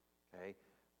know. Okay?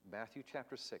 Matthew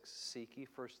chapter 6, seek ye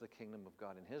first the kingdom of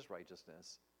God and his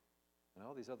righteousness, and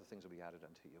all these other things will be added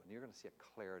unto you. And you're going to see a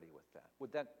clarity with that.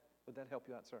 Would that help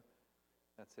you out, sir?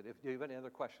 That's it. If you have any other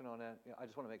question on that, I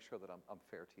just want to make sure that I'm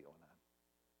fair to you on that.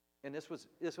 And this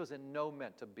was in no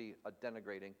meant to be a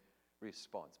denigrating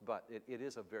response, but it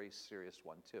is a very serious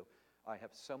one too. I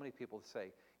have so many people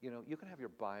say, you can have your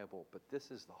Bible, but this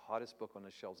is the hottest book on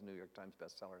the shelves, New York Times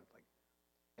bestseller.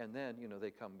 And then, they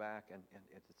come back and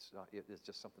it's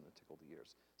just something that tickled the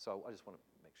ears. So I just want to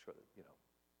make sure that,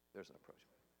 there's an approach.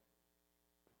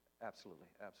 Absolutely,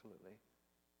 absolutely.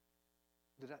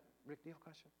 Rick, do you have a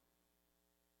question?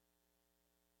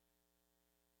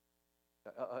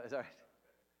 Is that right?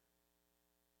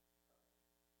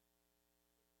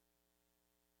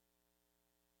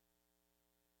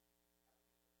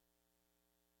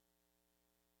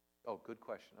 Oh, good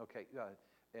question. Okay,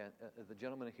 and the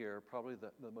gentleman here, probably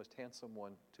the most handsome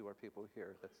one to our people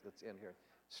here that's in here.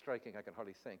 Striking, I can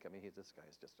hardly think. I mean, this guy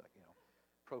is just like,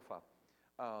 profile.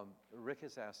 Rick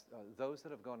has asked, those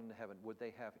that have gone into heaven, would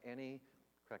they have any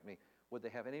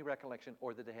recollection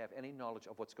or did they have any knowledge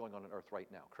of what's going on earth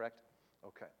right now, correct?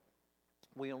 Okay.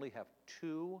 We only have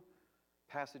 2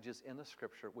 passages in the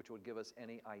Scripture which would give us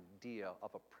any idea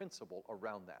of a principle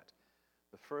around that.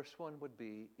 The first one would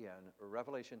be in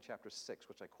Revelation chapter 6,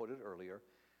 which I quoted earlier.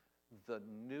 The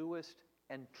newest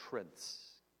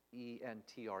entrants,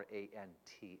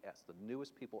 E-N-T-R-A-N-T-S, the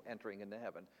newest people entering into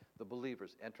heaven, the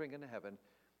believers entering into heaven,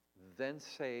 then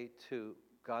say to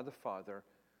God the Father,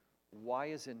 why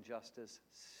is injustice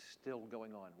still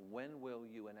going on? When will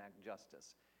you enact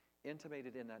justice?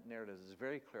 Intimated in that narrative is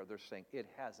very clear. They're saying it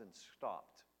hasn't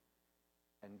stopped.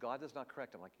 And God does not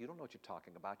correct them. Like, you don't know what you're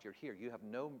talking about. You're here. You have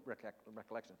no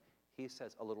recollection. He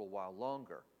says a little while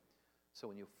longer. So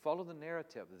when you follow the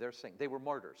narrative, they're saying they were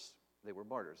martyrs. They were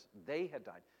martyrs. They had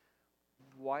died.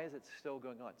 Why is it still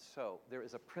going on? So there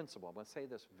is a principle. I'm going to say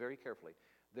this very carefully.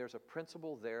 There's a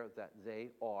principle there that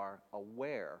they are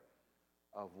aware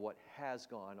of what has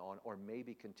gone on or may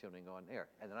be continuing on there.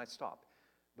 And then I stop.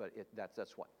 But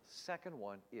that's one. Second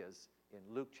one is in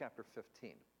Luke chapter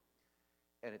 15.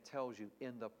 And it tells you,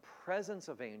 in the presence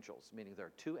of angels, meaning there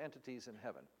are 2 entities in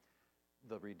heaven,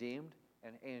 the redeemed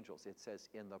and angels. It says,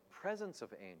 in the presence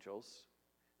of angels,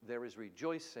 there is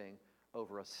rejoicing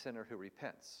over a sinner who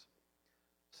repents.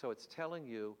 So it's telling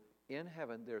you, in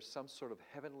heaven, there's some sort of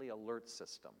heavenly alert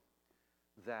system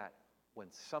that when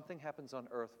something happens on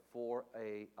earth for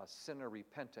a sinner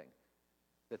repenting,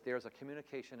 that there's a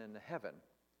communication in the heaven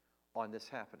on this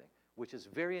happening, which is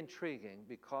very intriguing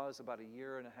because about a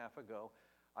year and a half ago,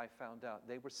 I found out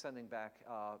they were sending back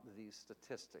these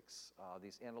statistics,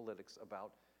 these analytics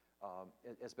about,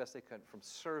 as best they could, from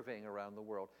surveying around the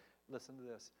world. Listen to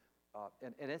this.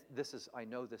 This is, I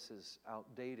know this is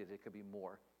outdated, it could be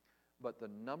more, but the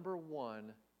number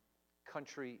 1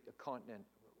 country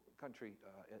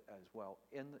as well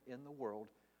in the world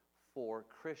for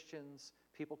Christians,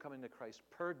 people coming to Christ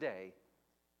per day,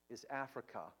 is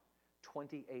Africa.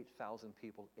 28,000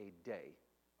 people a day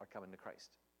are coming to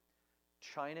Christ.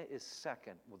 China is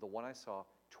second, with the one I saw,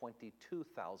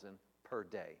 22,000 per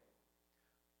day.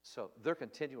 So they're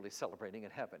continually celebrating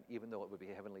in heaven, even though it would be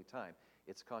a heavenly time.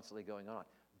 It's constantly going on.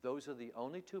 Those are the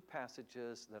only 2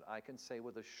 passages that I can say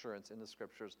with assurance in the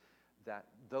Scriptures that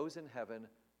those in heaven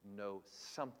know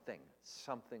something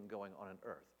going on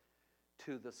earth.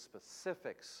 To the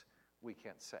specifics, we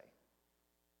can't say.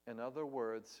 In other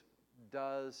words,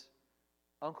 does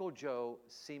Uncle Joe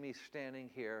see me standing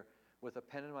here with a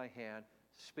pen in my hand,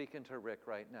 speaking to Rick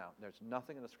right now. There's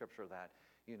nothing in the scripture of that.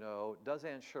 Does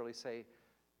Aunt Shirley say,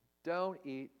 don't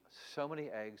eat so many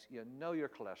eggs, your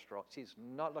cholesterol. She's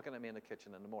not looking at me in the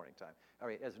kitchen in the morning time. All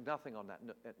right, there's nothing on that,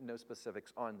 no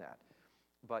specifics on that.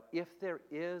 But if there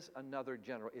is another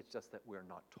general, it's just that we're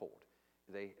not told.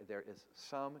 There is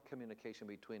some communication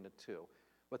between the two.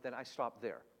 But then I stop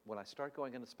there. When I start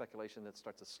going into speculation, that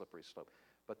starts a slippery slope.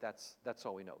 But that's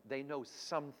all we know. They know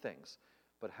some things,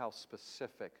 but how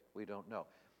specific, we don't know.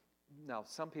 Now,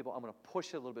 some people, I'm going to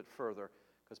push it a little bit further,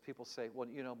 because people say, well,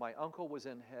 my uncle was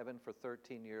in heaven for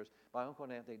 13 years. My uncle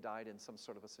and aunt, they died in some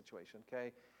sort of a situation,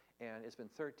 okay? And it's been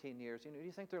 13 years. Do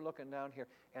you think they're looking down here?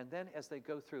 And then as they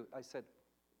go through, I said,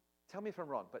 tell me if I'm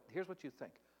wrong, but here's what you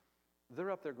think.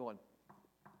 They're up there going,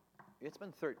 it's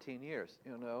been 13 years,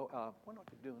 wonder what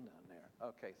you're doing down there.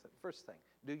 Okay, so first thing,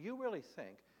 do you really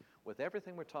think, with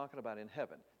everything we're talking about in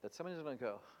heaven, that somebody's going to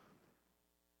go,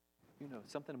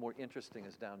 something more interesting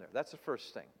is down there? That's the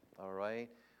first thing, all right?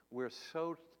 We're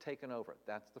so taken over.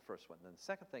 That's the first one. Then the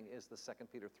second thing is the 2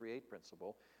 Peter 3:8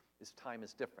 principle, is time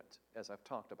is different, as I've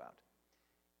talked about.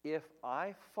 If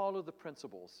I follow the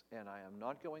principles, and I am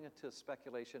not going into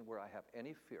speculation where I have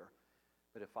any fear,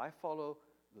 but if I follow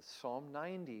the Psalm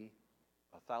 90,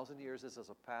 1,000 years is as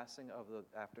a passing of the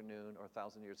afternoon, or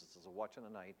 1,000 years is as a watch in the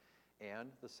night, and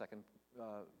the 2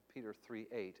 Peter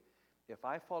 3:8, if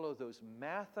I follow those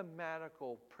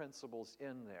mathematical principles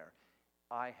in there,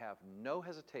 I have no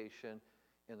hesitation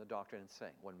in the doctrine in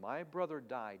saying, when my brother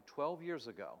died 12 years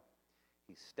ago,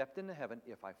 he stepped into heaven.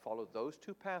 If I follow those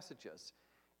two passages,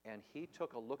 and he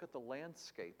took a look at the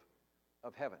landscape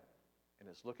of heaven, and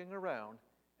is looking around,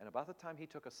 and about the time he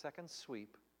took a second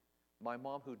sweep, my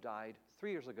mom, who died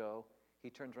 3 years ago, he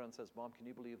turns around and says, Mom, can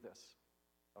you believe this?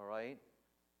 All right?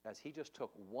 As he just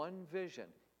took one vision,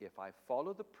 if I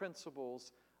follow the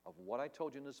principles of what I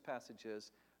told you in those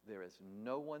passages, there is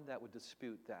no one that would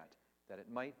dispute that it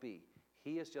might be.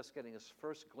 He is just getting his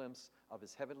first glimpse of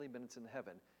his heavenly minutes in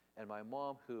heaven, and my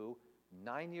mom, who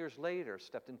 9 years later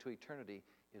stepped into eternity,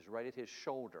 is right at his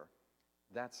shoulder.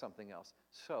 That's something else.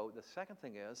 So the second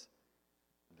thing is,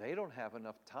 they don't have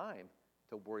enough time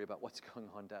to worry about what's going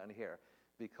on down here,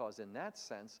 because in that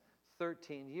sense,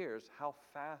 13 years, how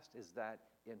fast is that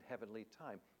in heavenly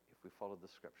time if we follow the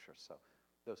scripture? So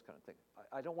those kind of things.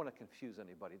 I don't want to confuse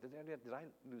anybody. Did I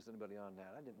lose anybody on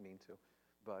that? I didn't mean to.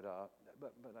 But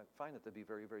I find it to be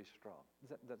very, very strong.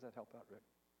 Does that help out, Rick?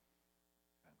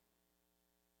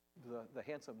 Okay. The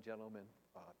handsome gentleman,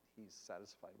 he's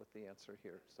satisfied with the answer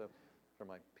here. So for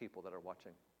my people that are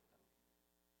watching.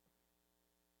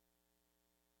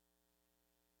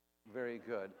 Very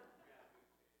good.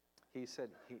 He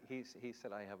said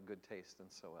I have good taste,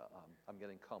 and so I'm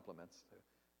getting compliments too.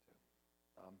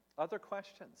 Other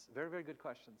questions? Very, very good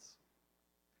questions.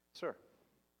 Sir?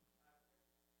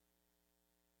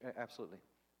 Absolutely.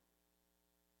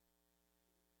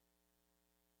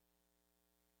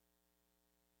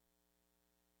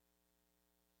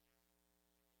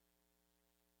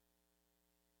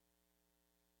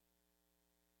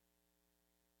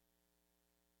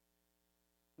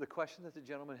 The question that the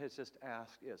gentleman has just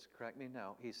asked is, correct me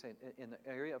now, he's saying, in the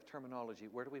area of terminology,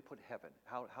 where do we put heaven?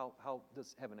 How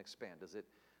does heaven expand? Does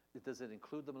it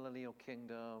include the millennial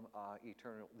kingdom,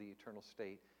 the eternal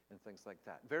state, and things like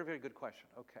that? Very, very good question.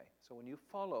 Okay, so when you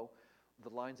follow the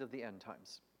lines of the end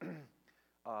times,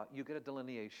 you get a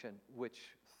delineation, which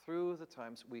through the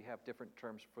times we have different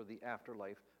terms for the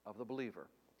afterlife of the believer.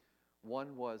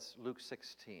 One was Luke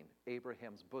 16,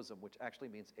 Abraham's bosom, which actually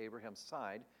means Abraham's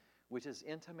side, which is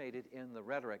intimated in the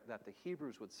rhetoric that the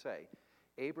Hebrews would say.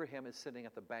 Abraham is sitting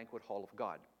at the banquet hall of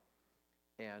God.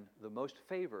 And the most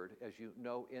favored, as you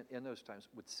know, in those times,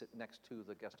 would sit next to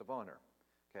the guest of honor.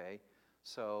 Okay?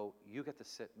 So you get to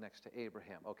sit next to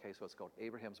Abraham. Okay, so it's called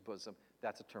Abraham's bosom.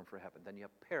 That's a term for heaven. Then you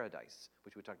have paradise,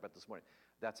 which we talked about this morning.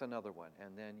 That's another one.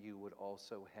 And then you would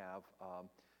also have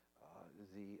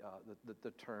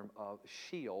the term of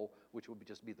Sheol, which would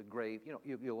just be the grave.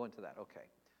 You'll go into that. Okay.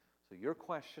 So your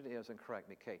question is, and correct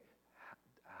me, Kate,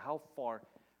 how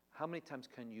many times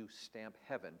can you stamp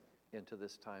heaven into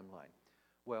this timeline?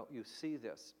 Well, you see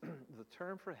this. The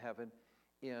term for heaven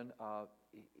in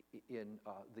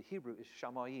the Hebrew is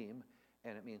shamayim,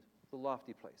 and it means the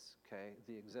lofty place, okay?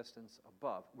 The existence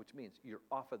above, which means you're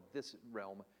off of this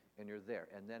realm and you're there.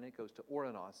 And then it goes to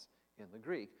oranos in the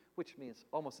Greek, which means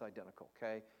almost identical,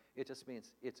 okay? It just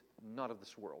means it's not of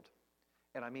this world.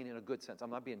 And I mean in a good sense. I'm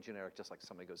not being generic just like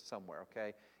somebody goes somewhere,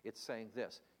 okay? It's saying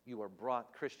this. You are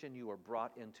brought, Christian, you are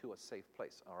brought into a safe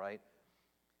place, all right?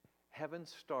 Heaven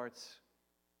starts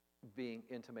being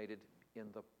intimated in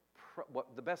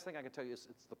the best thing I can tell you is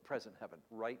it's the present heaven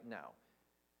right now.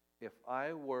 If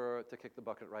I were to kick the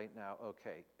bucket right now,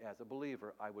 okay, as a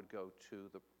believer, I would go to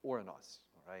the Oranos,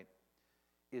 all right?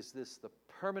 Is this the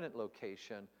permanent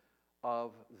location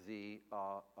of the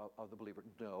believer?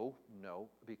 No,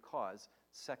 because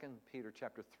 2 Peter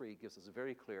chapter 3 gives us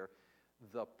very clear,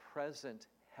 the present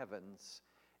heavens,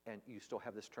 and you still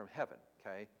have this term heaven,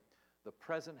 okay? The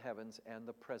present heavens and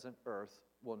the present earth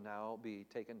will now be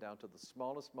taken down to the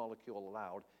smallest molecule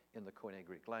allowed in the Koine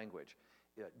Greek language.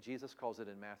 Jesus calls it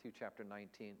in Matthew chapter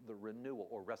 19 the renewal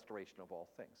or restoration of all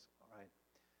things, all right?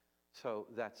 So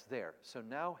that's there. So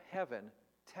now heaven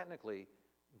technically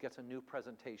gets a new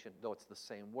presentation, though it's the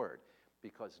same word,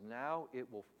 because now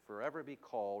it will forever be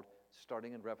called,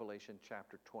 starting in Revelation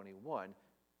chapter 21,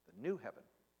 the new heaven.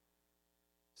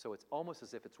 So it's almost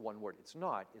as if it's one word. It's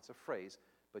not, it's a phrase,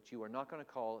 but you are not going to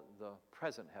call the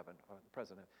present heaven or the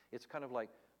present heaven. It's kind of like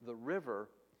the river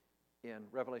in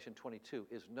Revelation 22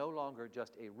 is no longer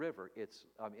just a river. It's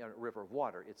a river of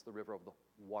water. It's the river of the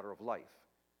water of life.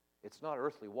 It's not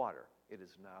earthly water. It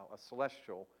is now a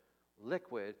celestial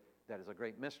liquid that is a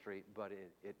great mystery, but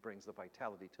it brings the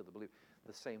vitality to the believer.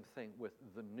 The same thing with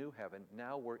the new heaven.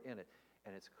 Now we're in it.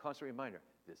 And it's a constant reminder,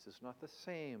 this is not the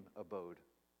same abode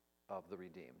of the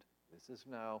redeemed. This is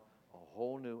now a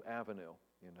whole new avenue,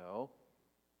 you know.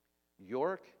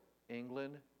 York,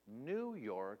 England, New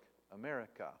York,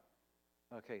 America.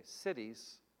 Okay,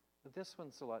 cities, this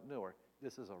one's a lot newer.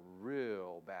 This is a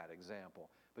real bad example,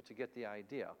 but you get the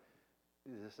idea.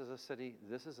 This is a city,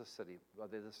 this is a city. Are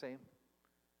they the same?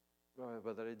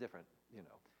 But they're different, you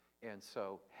know. And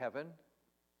so heaven,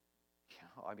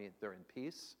 I mean, they're in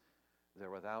peace, they're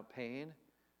without pain,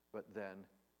 but then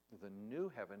the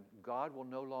new heaven, God will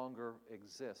no longer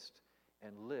exist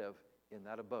and live in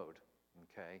that abode,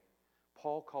 okay?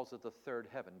 Paul calls it the third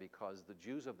heaven because the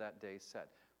Jews of that day said,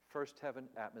 first heaven,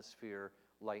 atmosphere,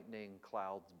 lightning,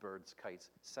 clouds, birds, kites.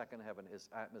 Second heaven is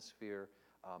atmosphere,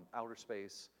 outer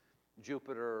space,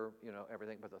 Jupiter, you know,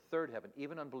 everything. But the third heaven,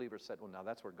 even unbelievers said, well, now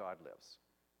that's where God lives.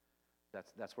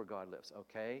 That's where God lives,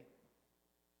 okay?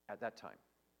 At that time.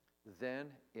 Then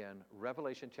in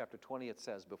Revelation chapter 20, it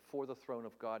says, before the throne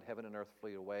of God, heaven and earth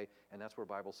flee away. And that's where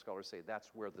Bible scholars say that's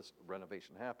where this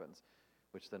renovation happens,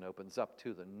 which then opens up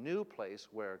to the new place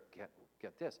where,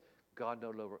 get this, God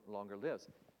no longer lives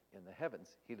in the heavens.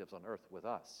 He lives on earth with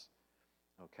us,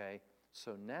 okay?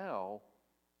 So now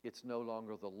it's no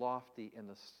longer the lofty in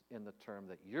the term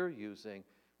that you're using,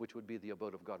 which would be the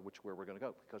abode of God, where we're going to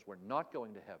go, because we're not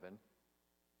going to heaven.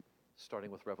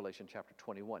 Starting with Revelation chapter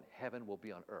 21, heaven will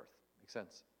be on earth. Makes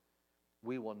sense?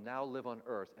 We will now live on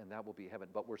earth, and that will be heaven.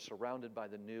 But we're surrounded by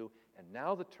the new, and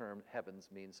now the term heavens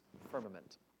means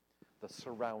firmament, the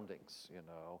surroundings, you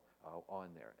know,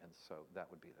 on there. And so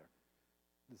that would be there.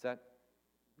 Does that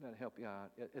help you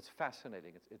out? It's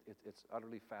fascinating. It's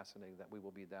utterly fascinating that we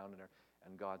will be down in there,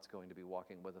 and God's going to be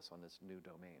walking with us on this new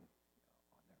domain.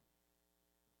 On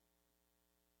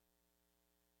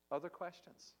there. Other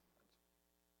questions?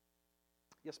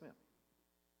 Yes, ma'am.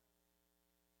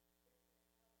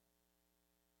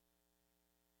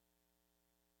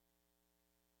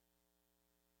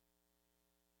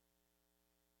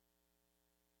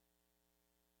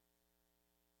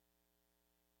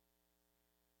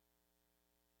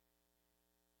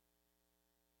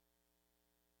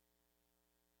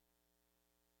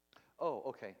 Oh,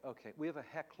 okay. We have a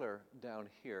heckler down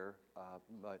here,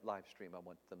 my live stream. I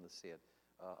want them to see it.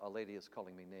 A lady is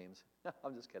calling me names.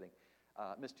 I'm just kidding.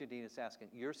 Ms. Jadine is asking,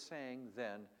 you're saying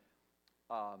then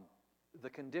the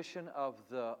condition of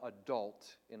the adult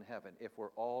in heaven, if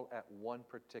we're all at one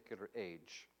particular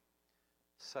age,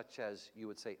 such as you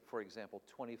would say, for example,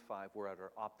 25, we're at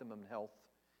our optimum health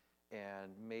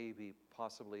and maybe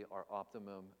possibly our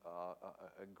optimum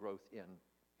growth in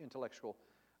intellectual,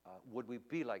 would we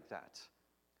be like that?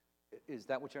 Is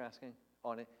that what you're asking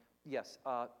on it? Yes.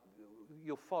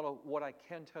 You'll follow. What I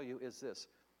can tell you is this.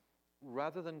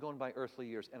 Rather than going by earthly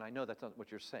years, and I know that's not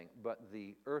what you're saying, but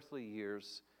the earthly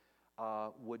years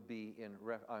would be in,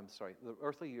 the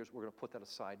earthly years, we're going to put that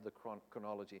aside, the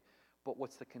chronology. But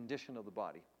what's the condition of the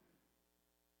body?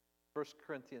 1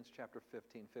 Corinthians chapter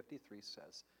 15, 53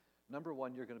 says, number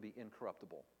one, you're going to be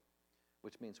incorruptible,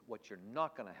 which means what you're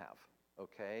not going to have,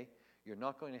 okay? You're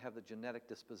not going to have the genetic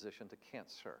disposition to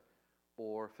cancer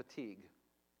or fatigue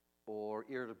or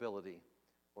irritability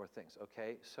or things,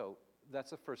 okay? So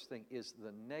that's the first thing, is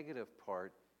the negative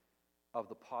part of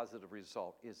the positive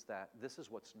result is that this is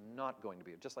what's not going to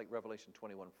be. Just like Revelation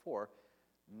 21:4,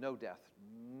 no death,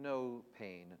 no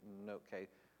pain, no, okay?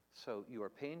 So you are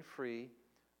pain-free,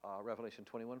 Revelation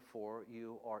 21:4.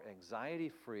 You are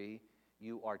anxiety-free.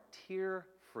 You are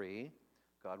tear-free.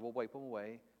 God will wipe them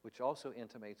away. which also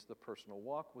intimates the personal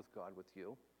walk with God with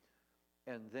you.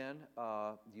 And then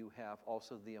you have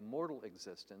also the immortal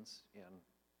existence in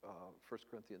 1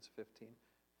 Corinthians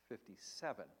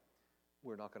 15:57.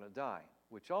 We're not going to die,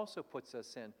 which also puts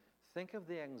us in, think of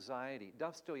the anxiety.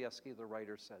 Dostoevsky, the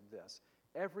writer, said this: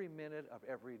 every minute of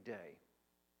every day,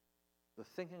 the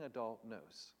thinking adult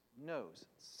knows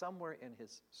somewhere in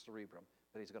his cerebrum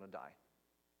that he's going to die.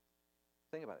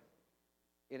 Think about it.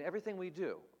 In everything we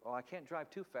do, oh, I can't drive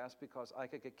too fast because I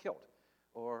could get killed.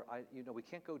 Or, we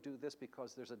can't go do this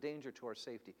because there's a danger to our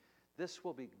safety. This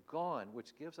will be gone,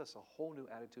 which gives us a whole new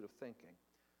attitude of thinking.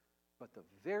 But the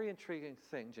very intriguing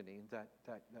thing, Janine, that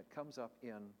comes up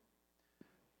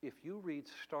if you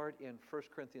start in 1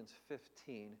 Corinthians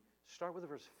 15, start with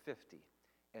verse 50.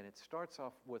 And it starts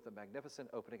off with a magnificent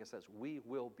opening. It says, we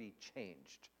will be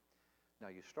changed. Now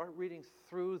you start reading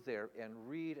through there and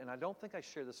read, and I don't think I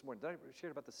shared this morning. Did I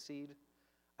share about the seed?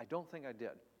 I don't think I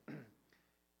did.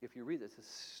 If you read this, it's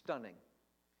stunning.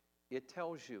 It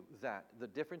tells you that the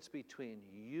difference between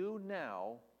you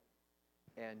now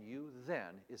and you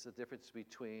then is the difference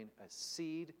between a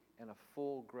seed and a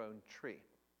full-grown tree.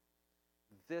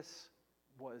 This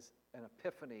was an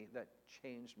epiphany that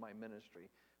changed my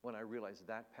ministry when I realized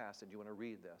that passage. You want to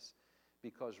read this.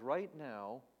 Because right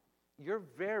now, you're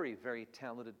very, very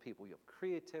talented people. You have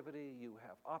creativity, you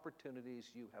have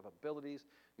opportunities, you have abilities,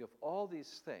 you have all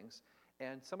these things.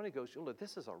 And somebody goes, look,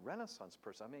 this is a Renaissance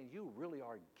person. I mean, you really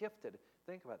are gifted.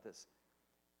 Think about this.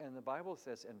 And the Bible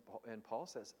says, and Paul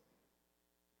says,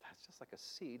 that's just like a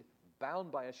seed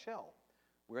bound by a shell.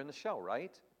 We're in the shell,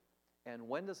 right? And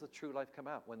when does the true life come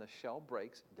out? When the shell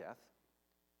breaks, death.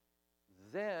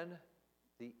 Then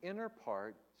the inner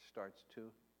part starts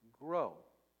to grow.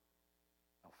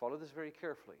 Now follow this very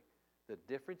carefully. The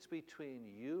difference between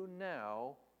you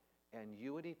now and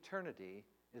you in eternity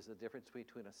is the difference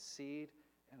between a seed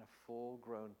and a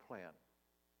full-grown plant,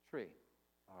 tree,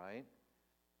 all right?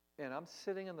 And I'm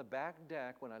sitting in the back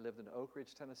deck when I lived in Oak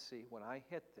Ridge, Tennessee, when I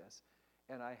hit this,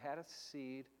 and I had a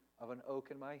seed of an oak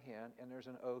in my hand, and there's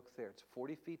an oak there. It's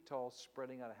 40 feet tall,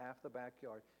 spreading out half the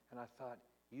backyard, and I thought,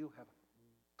 you have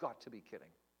got to be kidding.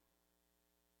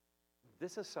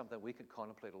 This is something we could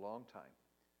contemplate a long time.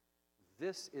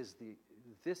 This is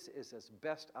as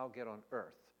best I'll get on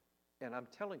earth. And I'm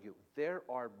telling you, there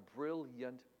are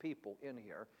brilliant people in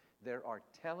here. There are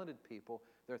talented people.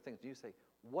 There are things you say,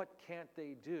 what can't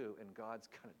they do? And God's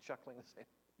kind of chuckling and saying,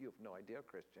 you have no idea,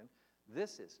 Christian.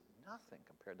 This is nothing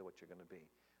compared to what you're going to be.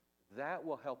 That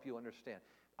will help you understand.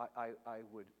 I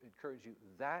would encourage you,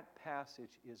 that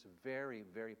passage is very,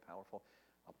 very powerful.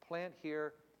 A plant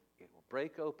here, it will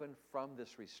break open from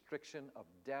this restriction of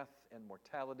death and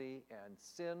mortality and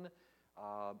sin.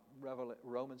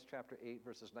 Romans chapter 8,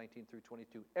 verses 19 through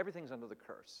 22. Everything's under the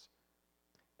curse.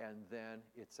 And then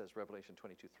it says, Revelation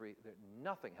 22:3, that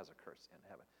nothing has a curse in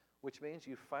heaven, which means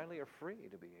you finally are free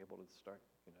to be able to start,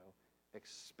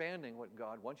 expanding what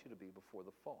God wants you to be before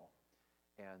the fall.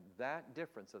 And that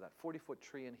difference of that 40-foot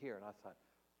tree in here, and I thought,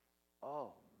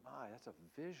 oh my, that's a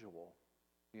visual,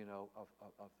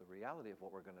 of the reality of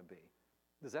what we're going to be.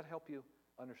 Does that help you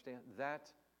understand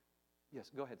that?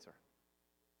 Yes, go ahead, sir.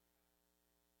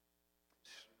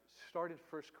 Start at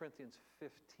 1 Corinthians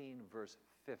 15, verse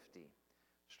 50.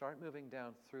 Start moving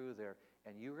down through there,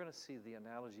 and you're going to see the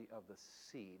analogy of the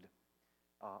seed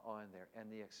on there and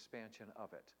the expansion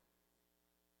of it.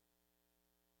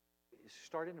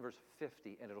 Start in verse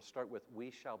 50, and it'll start with,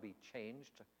 we shall be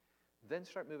changed. Then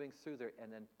start moving through there,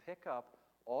 and then pick up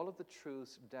all of the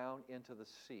truths down into the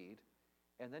seed.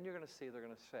 And then you're going to see, they're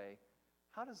going to say,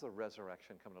 how does the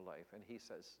resurrection come to life? And he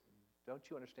says, don't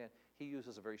you understand? He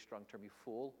uses a very strong term, you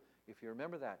fool. If you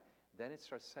remember that, then it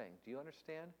starts saying, do you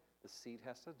understand? The seed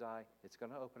has to die. It's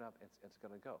going to open up. It's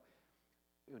going to go.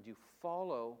 When you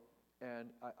follow, and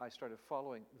I started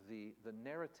following the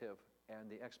narrative and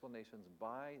the explanations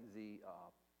by the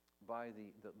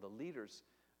leaders,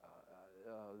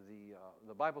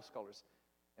 the Bible scholars,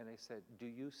 and they said, do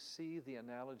you see the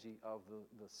analogy of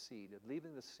the seed?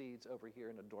 Leaving the seeds over here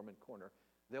in a dormant corner,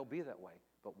 they'll be that way.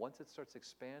 But once it starts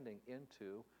expanding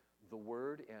into the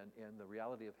Word and the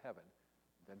reality of heaven,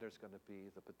 then there's going to be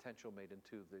the potential made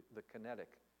into the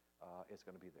kinetic. It's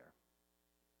going to be there.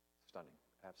 Stunning.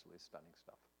 Absolutely stunning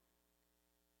stuff.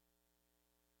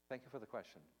 Thank you for the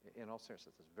question. In all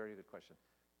seriousness, it's a very good question.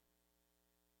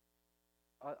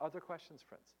 Other questions,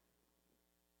 friends?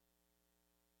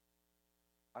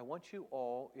 I want you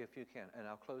all, if you can, and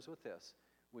I'll close with this,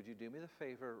 would you do me the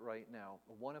favor right now,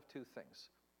 one of two things.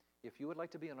 If you would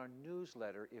like to be on our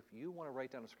newsletter, if you want to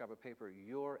write down a scrap of paper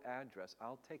your address,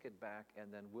 I'll take it back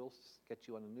and then we'll get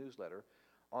you on the newsletter.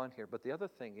 on here. But the other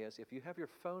thing is, if you have your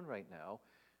phone right now,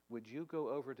 would you go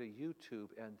over to YouTube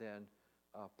and then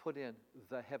put in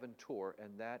The Heaven Tour,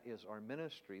 and that is our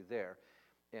ministry there.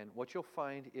 And what you'll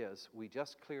find is we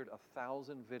just cleared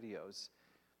 1,000 videos.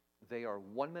 They are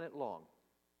 1 minute long.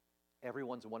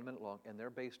 Everyone's 1 minute long, and they're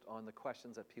based on the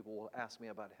questions that people will ask me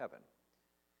about heaven.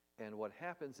 And what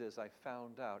happens is I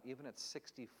found out, even at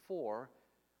 64,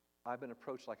 I've been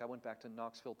approached, like I went back to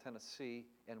Knoxville, Tennessee,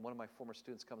 and one of my former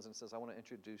students comes and says, I want to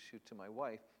introduce you to my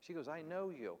wife. She goes, I know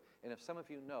you. And if some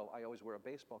of you know, I always wear a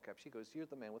baseball cap. She goes, you're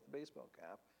the man with the baseball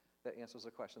cap that answers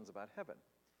the questions about heaven.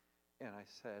 And I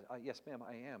said, yes, ma'am,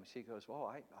 I am. She goes, well,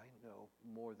 I know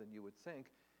more than you would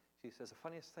think. She says, the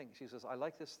funniest thing, she says, I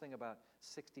like this thing about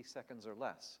 60 seconds or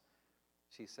less.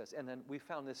 She says, and then we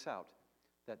found this out,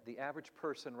 that the average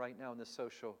person right now in this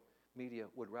social media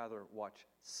would rather watch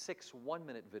 6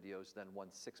 1-minute videos than 1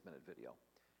 6-minute video.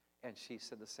 And she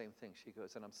said the same thing. She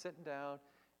goes, and I'm sitting down,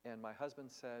 and my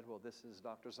husband said, well, this is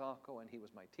Dr. Zocko, and he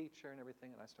was my teacher and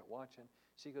everything, and I start watching.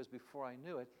 She goes, before I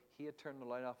knew it, he had turned the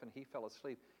light off, and he fell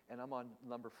asleep, and I'm on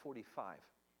number 45.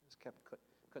 Just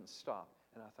couldn't stop.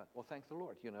 And I thought, well, thank the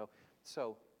Lord, you know.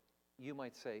 So you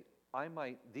might say,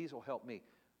 these will help me.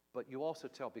 But you also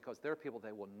tell, because there are people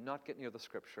that will not get near the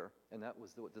Scripture, and that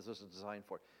was what this was designed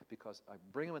for, because I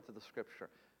bring them into the Scripture,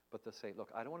 but they say, look,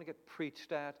 I don't want to get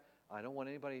preached at, I don't want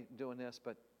anybody doing this,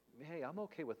 but hey, I'm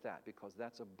okay with that, because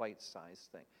that's a bite-sized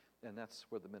thing, and that's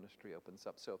where the ministry opens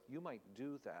up. So if you might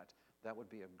do that, that would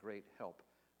be a great help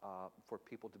for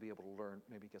people to be able to learn,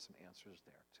 maybe get some answers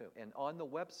there too. And on the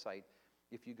website,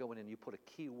 if you go in and you put a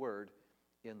keyword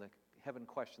in the Heaven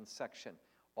Questions section,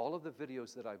 all of the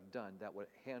videos that I've done that would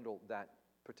handle that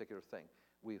particular thing,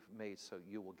 we've made so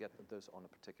you will get those on a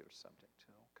particular subject.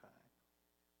 Okay.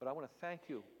 But I want to thank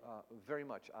you very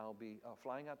much. I'll be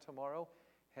flying out tomorrow,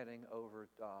 heading over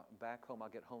back home. I'll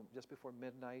get home just before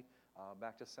midnight,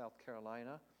 back to South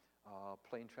Carolina.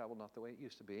 Plane travel, not the way it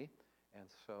used to be. And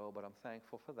so, but I'm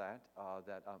thankful for that,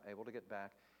 that I'm able to get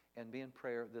back. And be in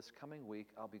prayer this coming week.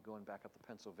 I'll be going back up to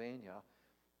Pennsylvania,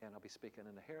 and I'll be speaking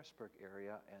in the Harrisburg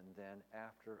area. And then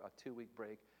after a 2-week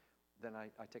break, then I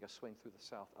take a swing through the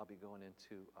South. I'll be going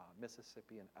into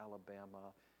Mississippi and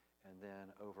Alabama, and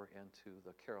then over into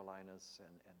the Carolinas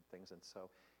and things. And so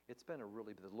it's been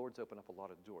the Lord's opened up a lot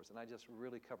of doors. And I just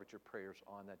really covered your prayers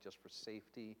on that, just for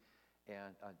safety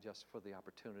and just for the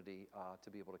opportunity to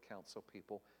be able to counsel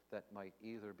people that might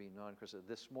either be non-Christian.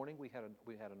 This morning we had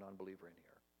a non-believer in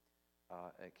here.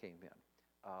 It came in.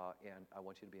 And I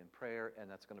want you to be in prayer, and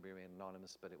that's going to be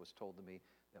anonymous, but it was told to me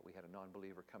that we had a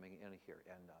non-believer coming in here.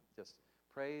 And just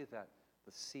pray that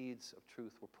the seeds of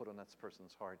truth were put on that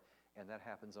person's heart, and that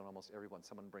happens on almost everyone.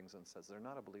 Someone brings in and says, they're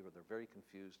not a believer, they're very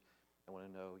confused, I want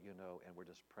to know, you know, and we're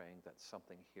just praying that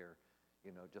something here,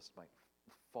 you know, just might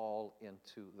fall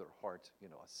into their heart, you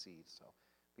know, a seed. So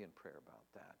be in prayer about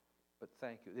that. But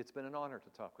thank you. It's been an honor to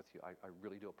talk with you. I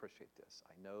really do appreciate this.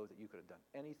 I know that you could have done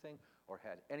anything or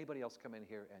had anybody else come in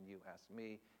here and you asked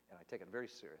me, and I take it very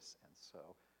serious. And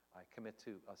so I commit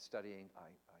to studying. I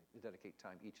dedicate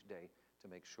time each day to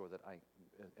make sure that I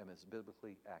am as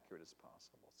biblically accurate as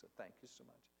possible. So thank you so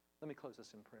much. Let me close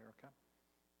this in prayer, okay?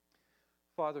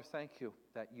 Father, thank you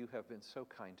that you have been so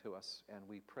kind to us, and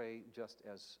we pray just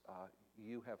as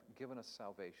you have given us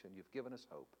salvation, you've given us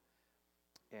hope.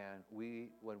 And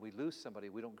when we lose somebody,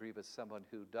 we don't grieve as someone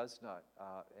who does not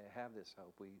have this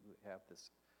hope. We have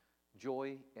this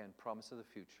joy and promise of the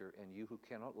future, and you who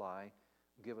cannot lie,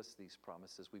 give us these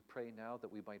promises. We pray now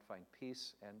that we might find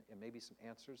peace and maybe some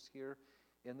answers here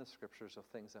in the Scriptures of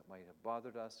things that might have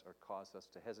bothered us or caused us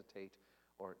to hesitate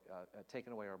or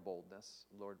taken away our boldness.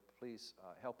 Lord, please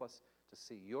help us to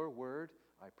see your word.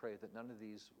 I pray that none of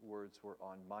these words were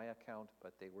on my account,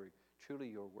 but they were truly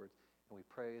your words. And we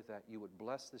pray that you would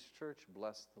bless this church,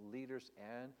 bless the leaders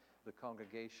and the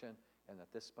congregation, and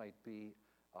that this might be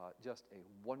just a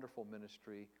wonderful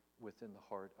ministry within the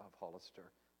heart of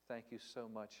Hollister. Thank you so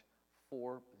much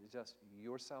for just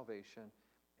your salvation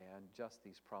and just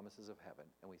these promises of heaven.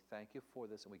 And we thank you for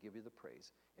this, and we give you the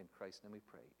praise. In Christ's name we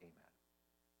pray. Amen.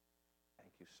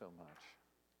 Thank you so much.